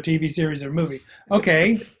into a TV series or movie?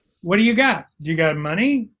 Okay, what do you got? Do you got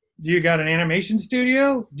money? Do you got an animation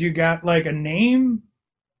studio? Do you got like a name?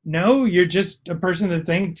 No, you're just a person that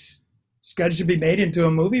thinks Scud should be made into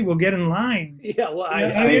a movie. We'll get in line. Yeah, well, I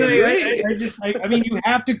agree. I mean, you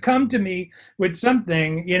have to come to me with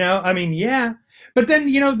something, I mean, yeah. But then,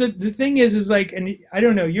 the thing is like, and I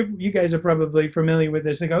don't know, you guys are probably familiar with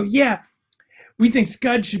this. They go, yeah, we think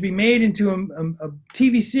Scud should be made into a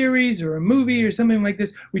TV series or a movie or something like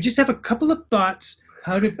this. We just have a couple of thoughts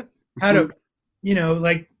how to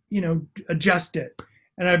adjust it.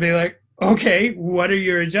 And I'd be like, okay, what are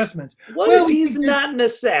your adjustments? What if he's not an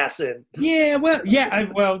assassin? Yeah,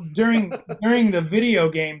 during the video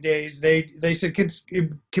game days, they said, can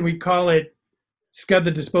we call it Scud the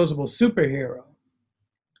Disposable Superhero?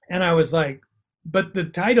 And I was like, but the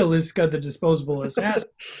title is Scud the Disposable Assassin.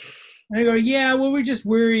 And I go, yeah, well, we're just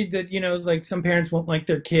worried that, like some parents won't like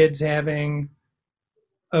their kids having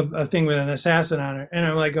a thing with an assassin on it. And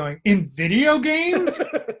I'm like going, in video games?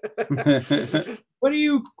 What are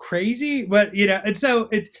you, crazy? But, and so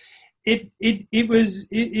it's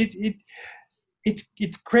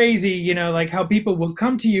crazy, like how people will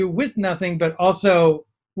come to you with nothing, but also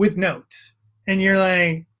with notes. And you're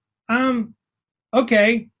like,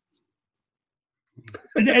 okay.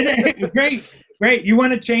 Great. You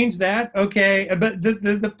want to change that? Okay. But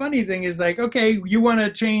the funny thing is like, okay, you want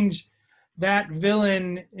to change that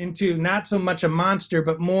villain into not so much a monster,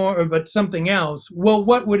 but something else. Well,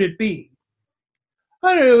 what would it be?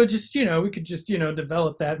 I don't know. Just, we could just,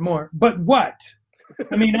 develop that more. But what?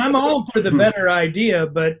 I mean, I'm all for the better idea,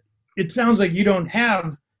 but it sounds like you don't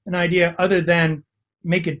have an idea other than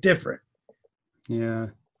make it different. Yeah.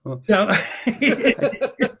 Well. So, I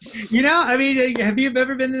mean, have you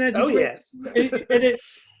ever been in that situation? Oh, yes.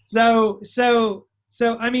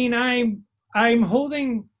 So, I mean, I'm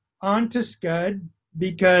holding on to Scud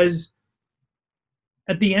because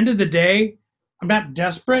at the end of the day, I'm not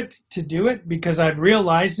desperate to do it because I've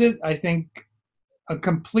realized it. I think a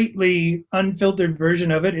completely unfiltered version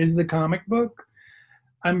of it is the comic book.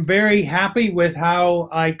 I'm very happy with how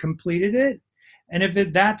I completed it. And if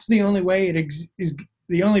that's the only way is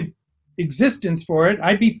the only existence for it,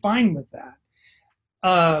 I'd be fine with that.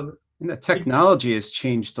 And the technology has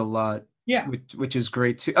changed a lot. Yeah. Which is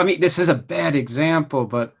great too. I mean, this is a bad example,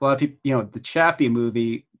 but a lot of people, the Chappie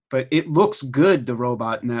movie, but it looks good, the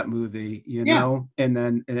robot in that movie,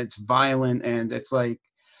 and it's violent, and it's like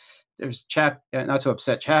there's not to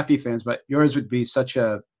upset Chappie fans, but yours would be such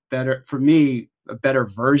a better, for me, a better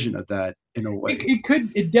version of that in a way.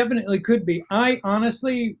 It definitely could be. I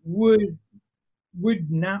honestly would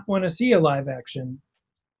not want to see a live action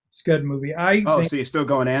Scud movie. So you're still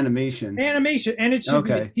going animation, and it should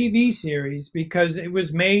be a TV series because it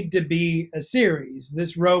was made to be a series.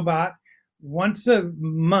 This robot, once a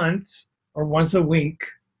month or once a week,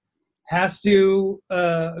 has to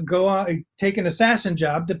go on, take an assassin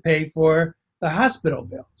job to pay for the hospital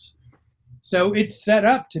bills. So it's set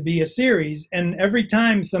up to be a series, and every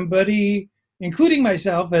time somebody, including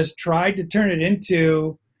myself, has tried to turn it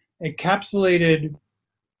into a capsulated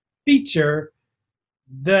feature,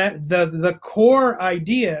 the core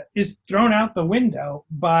idea is thrown out the window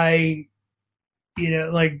by,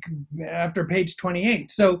 like after page 28.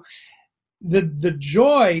 So the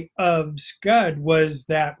joy of Scud was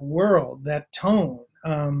that world, that tone.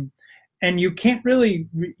 And you can't really,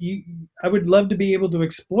 I would love to be able to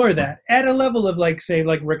explore that at a level of like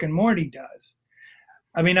Rick and Morty does.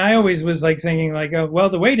 I mean, I always was like thinking like, well,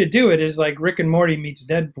 the way to do it is like Rick and Morty meets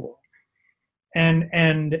Deadpool, and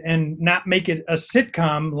not make it a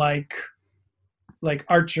sitcom like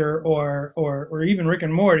Archer or even Rick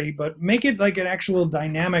and Morty, but make it like an actual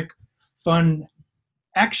dynamic, fun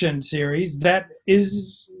action series that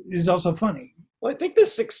is also funny. Well, I think the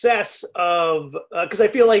success of, because I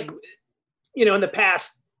feel like, in the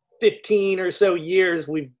past 15 or so years,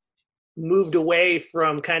 we've moved away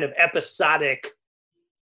from kind of episodic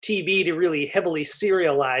TV to really heavily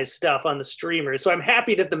serialized stuff on the streamers. So I'm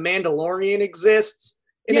happy that The Mandalorian exists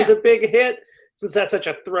and is a big hit, since that's such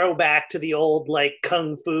a throwback to the old like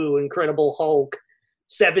Kung Fu, Incredible Hulk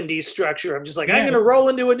 70s structure. I'm just like, I'm going to roll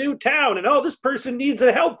into a new town and, this person needs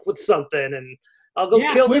help with something. And I'll go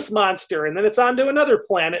kill this monster, and then it's on to another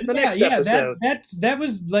planet in the next episode. That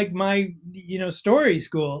was like my, story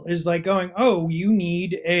school is like going, you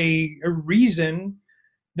need a reason.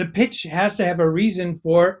 The pitch has to have a reason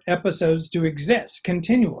for episodes to exist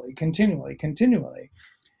continually.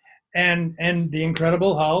 And The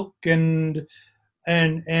Incredible Hulk and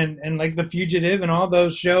like The Fugitive and all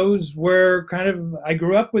those shows were kind of, I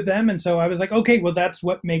grew up with them. And so I was like, okay, well, that's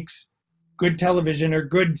what makes good television or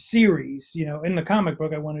good series. In the comic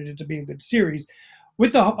book, I wanted it to be a good series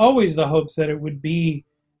with always the hopes that it would be,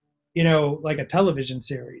 like a television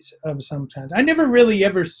series of some kind. I never really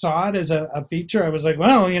ever saw it as a feature. I was like,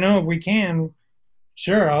 well, if we can,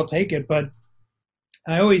 sure, I'll take it. But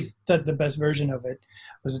I always thought the best version of it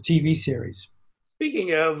was a TV series.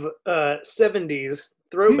 Speaking of 70s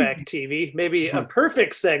throwback TV, maybe a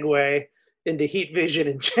perfect segue into Heat Vision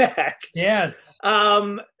and Jack. Yes.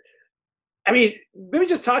 I mean, maybe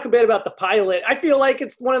just talk a bit about the pilot. I feel like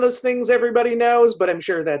it's one of those things everybody knows, but I'm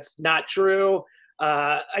sure that's not true.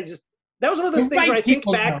 That was one of those things where I think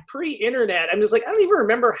back pre-internet, I'm just like, I don't even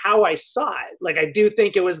remember how I saw it. Like, I do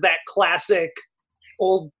think it was that classic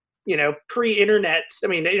old, pre-internet. I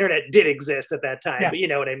mean, the internet did exist at that time, but you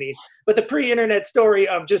know what I mean. But the pre-internet story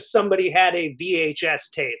of just somebody had a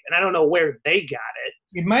VHS tape, and I don't know where they got it.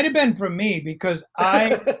 It might have been from me because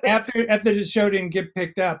I, after the show didn't get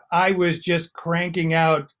picked up, I was just cranking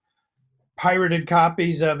out pirated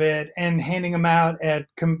copies of it and handing them out at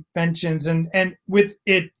conventions. And with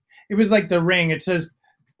it was like The Ring. It says,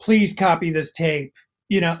 please copy this tape,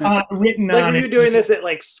 written like, on it. Were you doing this at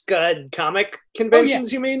like Scud comic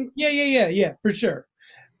conventions, you mean? Yeah, for sure.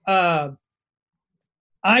 I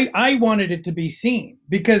wanted it to be seen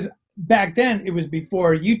because back then it was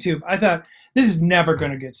before YouTube. I thought, this is never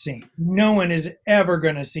going to get seen. No one is ever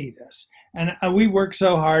going to see this. And we worked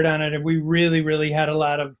so hard on it, and we really, really had a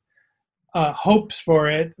lot of hopes for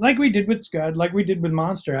it, like we did with Scud, like we did with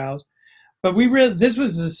Monster House. But this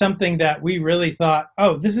was something that we really thought,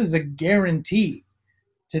 this is a guarantee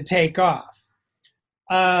to take off.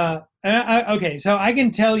 Okay, so I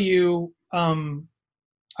can tell you,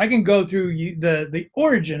 I can go through the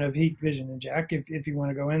origin of Heat Vision and Jack if you want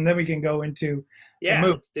to go in. Then we can go into the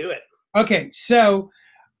movie. Let's do it. Okay, so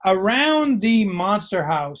around the Monster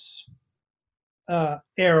House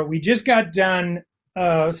era, we just got done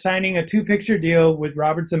signing a 2-picture deal with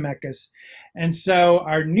Robert Zemeckis. And so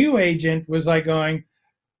our new agent was like going,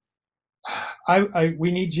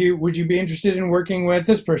 we need you. Would you be interested in working with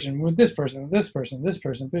this person, with this person, this person, this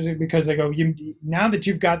person? Because they go, now that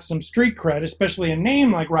you've got some street cred, especially a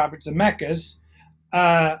name like Robert Zemeckis,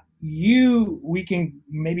 we can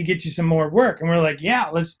maybe get you some more work. And we're like, yeah,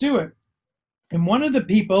 let's do it. And one of the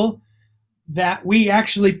people that we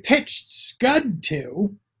actually pitched Scud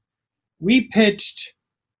to, we pitched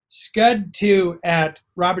Scud to at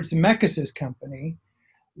Robert Zemeckis' company,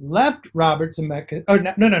 left Robert Zemeckis. Oh,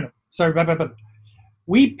 no. Sorry.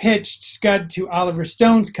 we pitched Scud to Oliver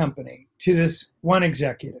Stone's company, to this one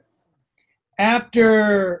executive.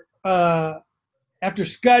 After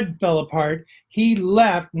Scud fell apart, he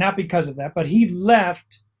left, not because of that, but he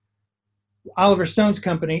left Oliver Stone's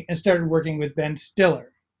company and started working with Ben Stiller.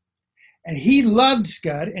 And he loved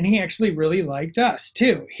Scud, and he actually really liked us,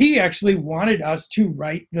 too. He actually wanted us to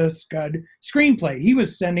write the Scud screenplay. He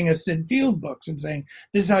was sending us Sid Field books and saying,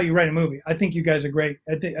 this is how you write a movie. I think you guys are great.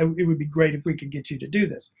 I think it would be great if we could get you to do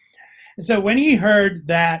this. And so when he heard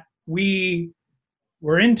that we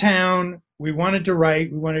were in town, we wanted to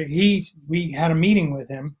write, we had a meeting with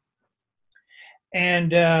him.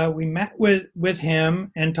 And we met with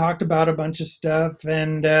him and talked about a bunch of stuff.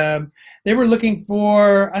 And they were looking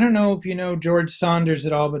for, I don't know if you know George Saunders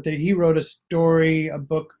at all, but he wrote a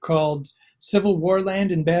book called Civil War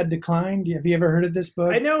Land in Bad Decline. Have you ever heard of this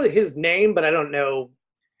book? I know his name, but I don't know.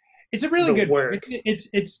 It's a really good word.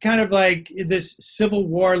 It's kind of like this Civil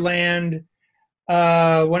War land,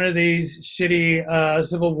 one of these shitty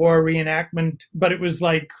Civil War reenactment, but it was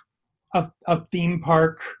like a theme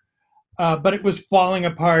park. But it was falling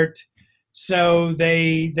apart, so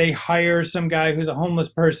they hire some guy who's a homeless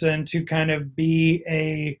person to kind of be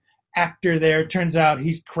a actor there. Turns out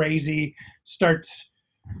he's crazy, starts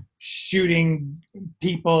shooting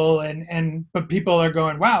people, but people are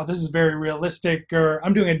going, wow, this is very realistic, or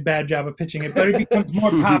I'm doing a bad job of pitching it, but it becomes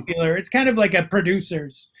more popular. It's kind of like a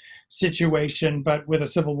producer's situation, but with a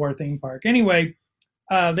Civil War theme park. Anyway,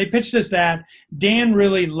 they pitched us that. Dan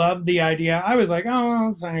really loved the idea. I was like, oh,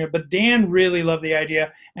 that's not good. But Dan really loved the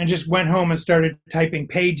idea and just went home and started typing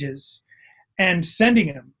pages and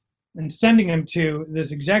sending them to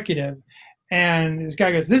this executive. And this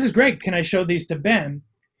guy goes, this is great. Can I show these to Ben?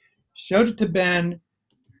 Showed it to Ben.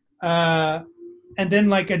 And then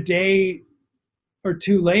like a day or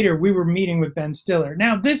two later, we were meeting with Ben Stiller.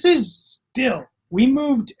 Now, this is still, we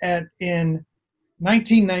moved in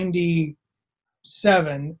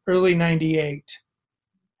 1997, early 98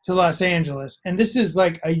 to Los Angeles. And this is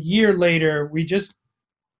like a year later, we just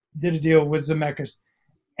did a deal with Zemeckis.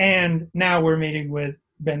 And now we're meeting with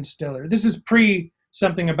Ben Stiller. This is pre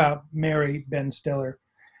Something About Mary, Ben Stiller.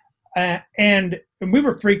 And we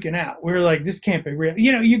were freaking out. We were like, this can't be real.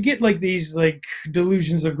 You know, you get like these like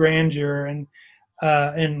delusions of grandeur and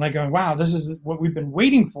like going, wow, this is what we've been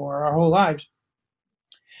waiting for our whole lives.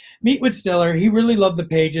 Meet with Stiller. He really loved the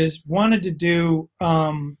pages, wanted to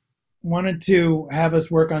have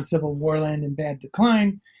us work on Civil War Land in Bad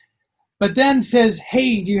Decline, but then says,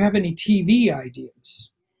 hey, do you have any TV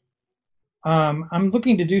ideas? I'm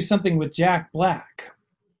looking to do something with Jack Black.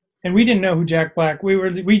 And we didn't know who Jack Black. We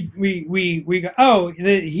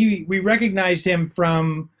recognized him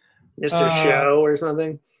from Mr. Show or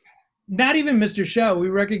something. Not even Mr. Show. We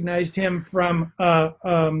recognized him from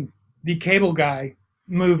the Cable Guy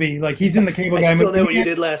movie. Like he's in the Cable Guy movie. I still know what you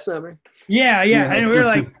did last summer. Yeah. And we were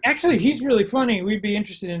like, actually, he's really funny. We'd be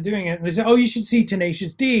interested in doing it. And they said, oh, you should see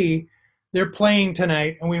Tenacious D. They're playing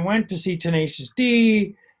tonight. And we went to see Tenacious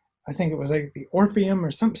D. I think it was like the Orpheum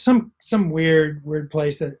or some weird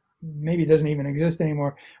place that maybe doesn't even exist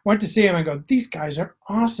anymore. Went to see him and go, these guys are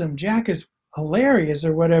awesome. Jack is hilarious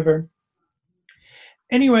or whatever.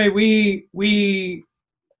 Anyway, we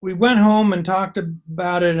went home and talked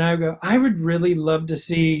about it, and I go, I would really love to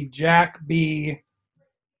see Jack be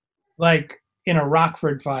like in a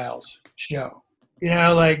Rockford Files show. You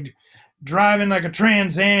know, like driving like a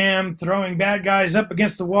Trans Am, throwing bad guys up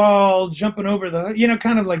against the wall, jumping over the, you know,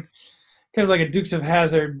 kind of like a Dukes of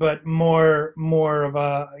Hazzard, but more of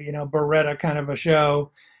a, you know, Beretta kind of a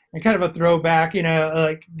show, and kind of a throwback, you know,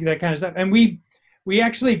 like that kind of stuff. And we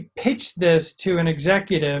actually pitched this to an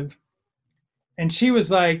executive, and she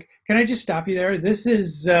was like, can I just stop you there? This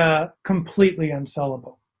is completely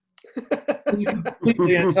unsellable.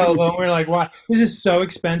 Completely unsellable. And we're like, wow, this is so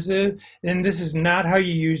expensive, and this is not how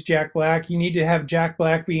you use Jack Black. You need to have Jack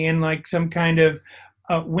Black be in like some kind of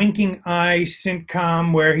winking eye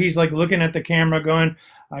sitcom where he's like looking at the camera going,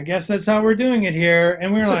 I guess that's how we're doing it here.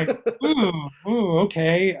 And we were like, ooh,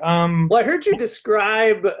 okay. Well, I heard you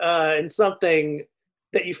describe in something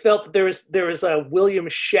that you felt that there was a William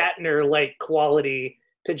Shatner-like quality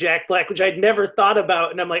to Jack Black, which I'd never thought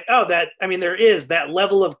about. And I'm like, there is that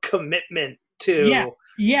level of commitment to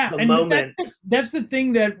the moment. That's the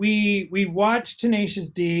thing that we watched Tenacious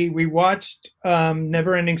D. We watched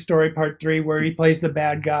Neverending Story Part 3, where he plays the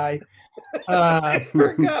bad guy. I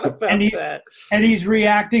forgot about that. And he's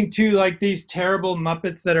reacting to like these terrible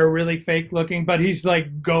Muppets that are really fake looking, but he's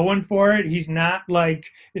like going for it. He's not like,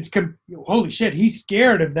 holy shit, he's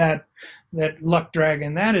scared of that luck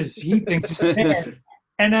dragon. That is, he thinks it's there.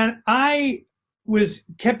 And then I was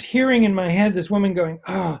kept hearing in my head this woman going,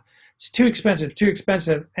 "Oh, it's too expensive, too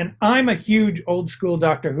expensive." And I'm a huge old school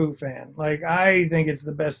Doctor Who fan. Like, I think it's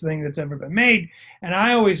the best thing that's ever been made. And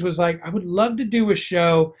I always was like, I would love to do a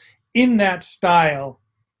show in that style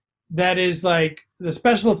that is like the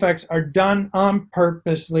special effects are done on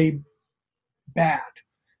purposely bad.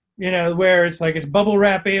 Where it's like it's bubble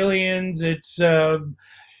wrap aliens, it's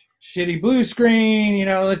shitty blue screen,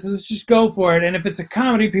 let's just go for it. And if it's a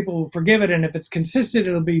comedy, people will forgive it. And if it's consistent,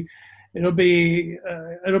 it'll be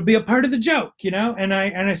a part of the joke, And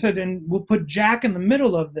I said, and we'll put Jack in the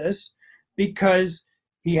middle of this because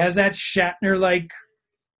he has that Shatner like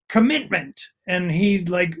commitment, and he's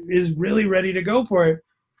like is really ready to go for it.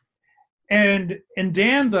 And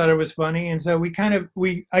Dan thought it was funny, and so I kind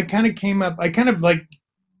of came up. I kind of like.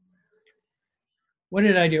 What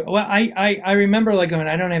did I do? Well, I remember like going,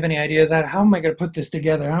 I don't have any ideas. How am I going to put this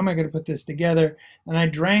together? How am I going to put this together? And I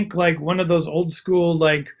drank like one of those old school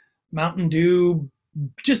like Mountain Dew,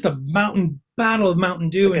 just a bottle of Mountain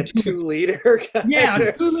Dew, like and a 2-liter. Yeah,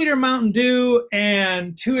 a 2-liter Mountain Dew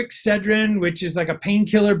and 2 Excedrin, which is like a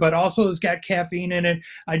painkiller, but also has got caffeine in it.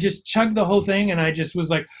 I just chugged the whole thing, and I just was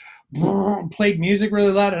like, played music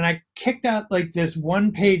really loud, and I kicked out like this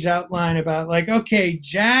 1-page outline about like, okay,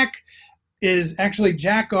 Jack is actually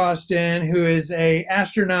Jack Austin, who is a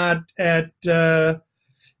astronaut at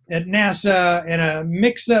NASA. In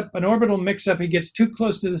an orbital mix-up, he gets too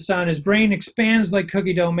close to the sun. His brain expands like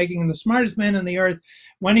cookie dough, making him the smartest man on the earth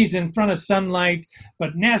when he's in front of sunlight.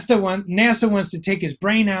 But NASA wants to take his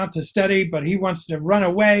brain out to study, but he wants to run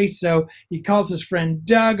away. So he calls his friend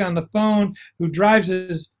Doug on the phone, who drives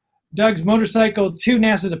Doug's motorcycle to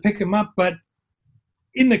NASA to pick him up. But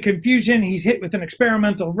in the confusion, he's hit with an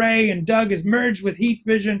experimental ray, and Doug is merged with heat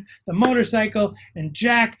vision, the motorcycle, and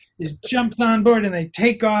Jack jumps on board, and they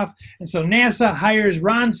take off. And so NASA hires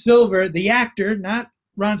Ron Silver, the actor, not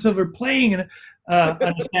Ron Silver playing an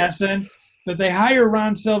assassin, but they hire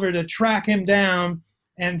Ron Silver to track him down.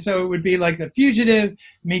 And so it would be like The Fugitive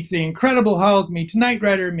meets The Incredible Hulk, meets Knight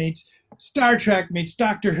Rider, meets Star Trek, meets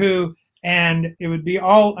Doctor Who, and it would be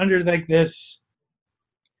all under like this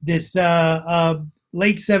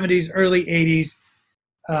late 70s, early 80s,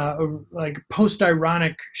 like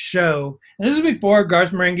post-ironic show. And this is before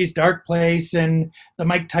Garth Marenghi's Dark Place and the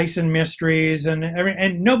Mike Tyson mysteries,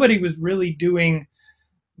 and nobody was really doing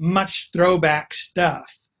much throwback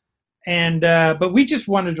stuff. And but we just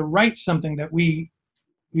wanted to write something that we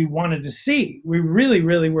wanted to see. We really,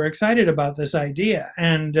 really were excited about this idea.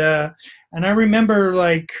 And I remember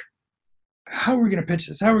like, how are we going to pitch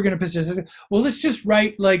this? How are we going to pitch this? Well, let's just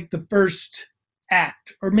write like the first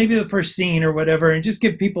act or maybe the first scene or whatever, and just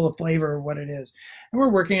give people a flavor of what it is. And we're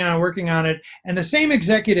working on it. And the same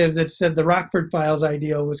executive that said the Rockford Files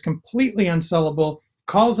idea was completely unsellable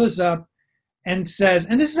calls us up and says,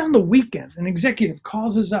 and this is on the weekend, an executive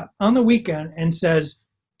calls us up on the weekend and says,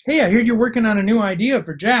 "Hey, I heard you're working on a new idea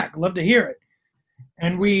for Jack. Love to hear it."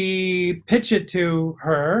 And we pitch it to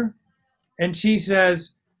her, and she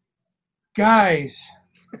says, "Guys,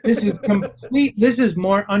 this is complete. This is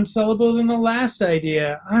more unsellable than the last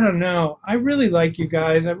idea. I don't know. I really like you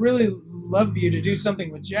guys. I really love you to do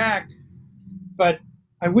something with Jack, but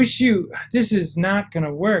this is not going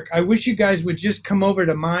to work. I wish you guys would just come over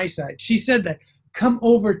to my side." She said that, come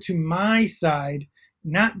over to my side,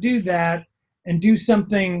 not do that, and do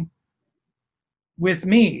something with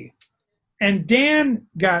me. And Dan's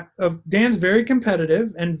very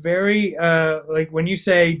competitive and very, like when you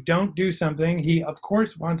say don't do something, he of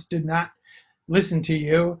course wants to not listen to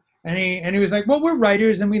you. And he was like, well, we're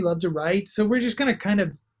writers and we love to write, so we're just going to kind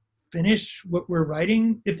of finish what we're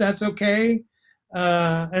writing, if that's okay.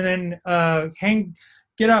 And then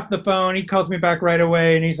get off the phone. He calls me back right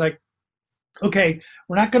away and he's like, okay,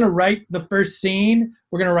 we're not going to write the first scene.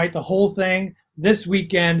 We're going to write the whole thing this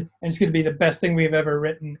weekend, and it's going to be the best thing we've ever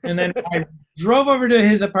written. And then I drove over to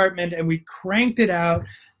his apartment and we cranked it out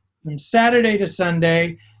from Saturday to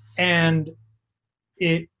Sunday, and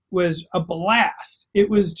it was a blast. It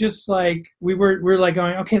was just like we're like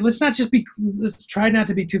going, okay, let's try not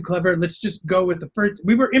to be too clever. Let's just go with the first.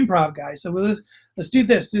 We were improv guys, so let's do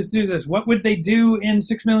this. Let's do this. What would they do in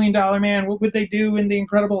 $6 Million Man? What would they do in The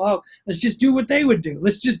Incredible Hulk? Let's just do what they would do.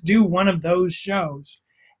 Let's just do one of those shows.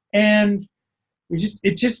 And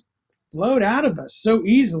it just flowed out of us so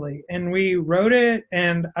easily, and we wrote it.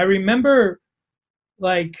 And I remember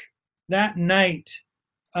like that night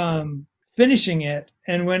finishing it,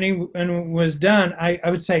 and when it was done, I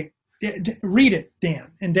would say read it,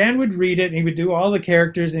 Dan. And Dan would read it, and he would do all the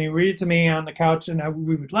characters, and he'd read it to me on the couch, and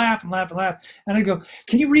we would laugh and laugh and laugh. And I'd go,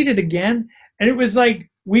 can you read it again? And it was like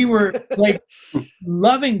we were like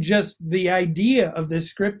loving just the idea of this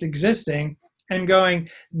script existing and going,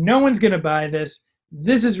 no one's going to buy this.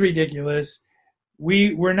 This is ridiculous.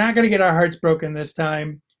 We're not going to get our hearts broken this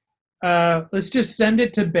time. Let's just send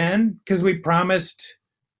it to Ben, because we promised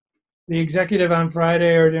the executive on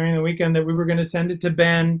Friday or during the weekend that we were going to send it to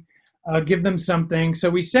Ben, give them something. So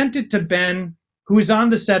we sent it to Ben, who was on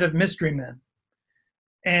the set of Mystery Men.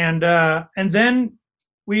 And then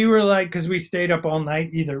we were like, because we stayed up all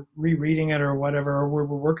night either rereading it or whatever, or we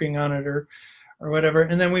were working on it or whatever.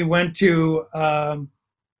 And then we went to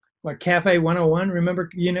Cafe 101. Remember,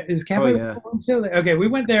 is Cafe 101 still there? Okay, we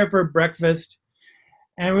went there for breakfast,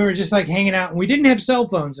 and we were just like hanging out. And we didn't have cell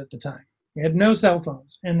phones at the time. We had no cell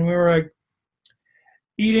phones, and we were like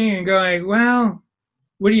eating and going, well,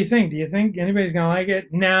 what do you think? Do you think anybody's gonna like it?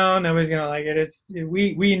 No, nobody's gonna like it.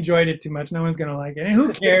 We enjoyed it too much. No one's gonna like it, and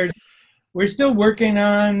who cares? We're still working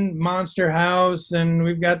on Monster House, and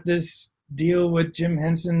we've got this deal with Jim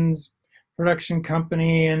Henson's production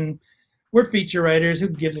company, and we're feature writers. Who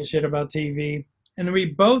gives a shit about TV? And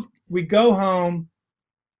we go home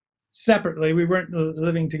separately. We weren't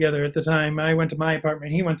living together at the time. I went to my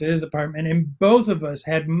apartment, he went to his apartment, and both of us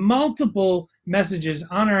had multiple messages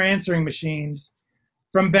on our answering machines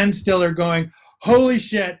from Ben Stiller going, holy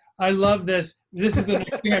shit, I love this. This is the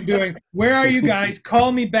next thing I'm doing. Where are you guys?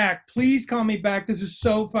 Call me back. Please call me back. This is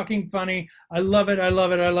so fucking funny. I love it. I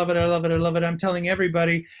love it. I love it. I love it. I love it. I'm telling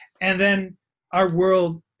everybody. And then our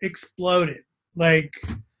world exploded. Like,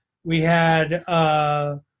 we had,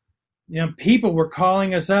 people were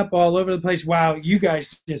calling us up all over the place. Wow, you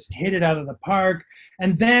guys just hit it out of the park.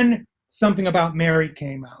 And then Something About Mary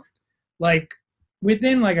came out. Like,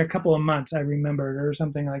 within like a couple of months, I remembered, or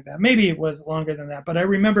something like that. Maybe it was longer than that, but I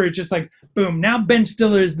remember it just like, boom. Now Ben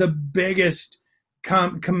Stiller is the biggest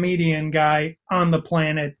comedian guy on the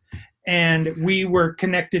planet, and we were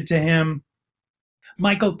connected to him.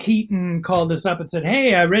 Michael Keaton called us up and said,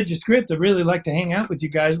 hey, I read your script. I'd really like to hang out with you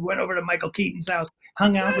guys. Went over to Michael Keaton's house,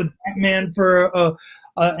 hung out with Batman for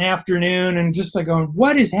an afternoon, and just like going,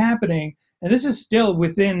 what is happening? And this is still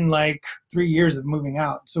within like 3 years of moving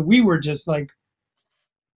out. So we were just like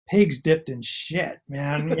pigs dipped in shit,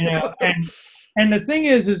 man. And the thing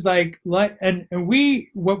is like, and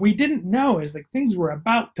what we didn't know is like things were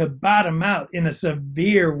about to bottom out in a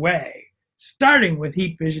severe way, starting with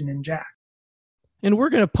Heat Vision and Jack. And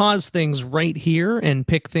we're going to pause things right here and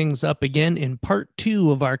pick things up again in part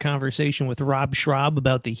 2 of our conversation with Rob Schrab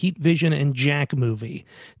about the Heat Vision and Jack movie.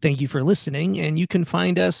 Thank you for listening, and you can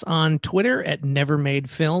find us on Twitter at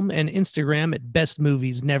NeverMadeFilm and Instagram at Best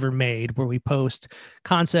Movies Never Made, where we post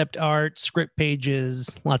concept art, script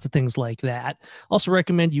pages, lots of things like that. Also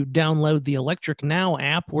recommend you download the Electric Now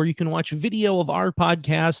app, where you can watch video of our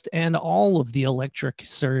podcast and all of the Electric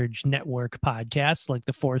Surge Network podcasts, like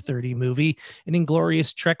the 430 movie and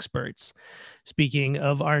Inglorious Trexperts. Speaking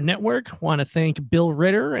of our network, want to thank Bill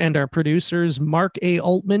Ritter and our producers Mark A.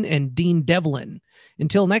 Altman and Dean Devlin.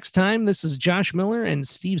 Until next time, this is Josh Miller and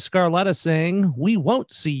Steve Scarletta saying, we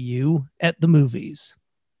won't see you at the movies.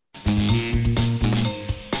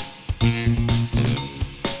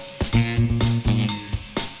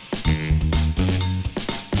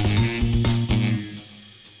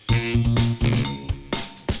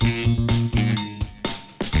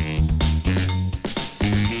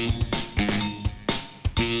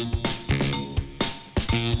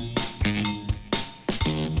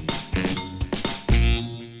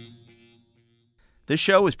 This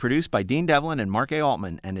show was produced by Dean Devlin and Mark A.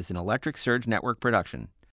 Altman and is an Electric Surge Network production.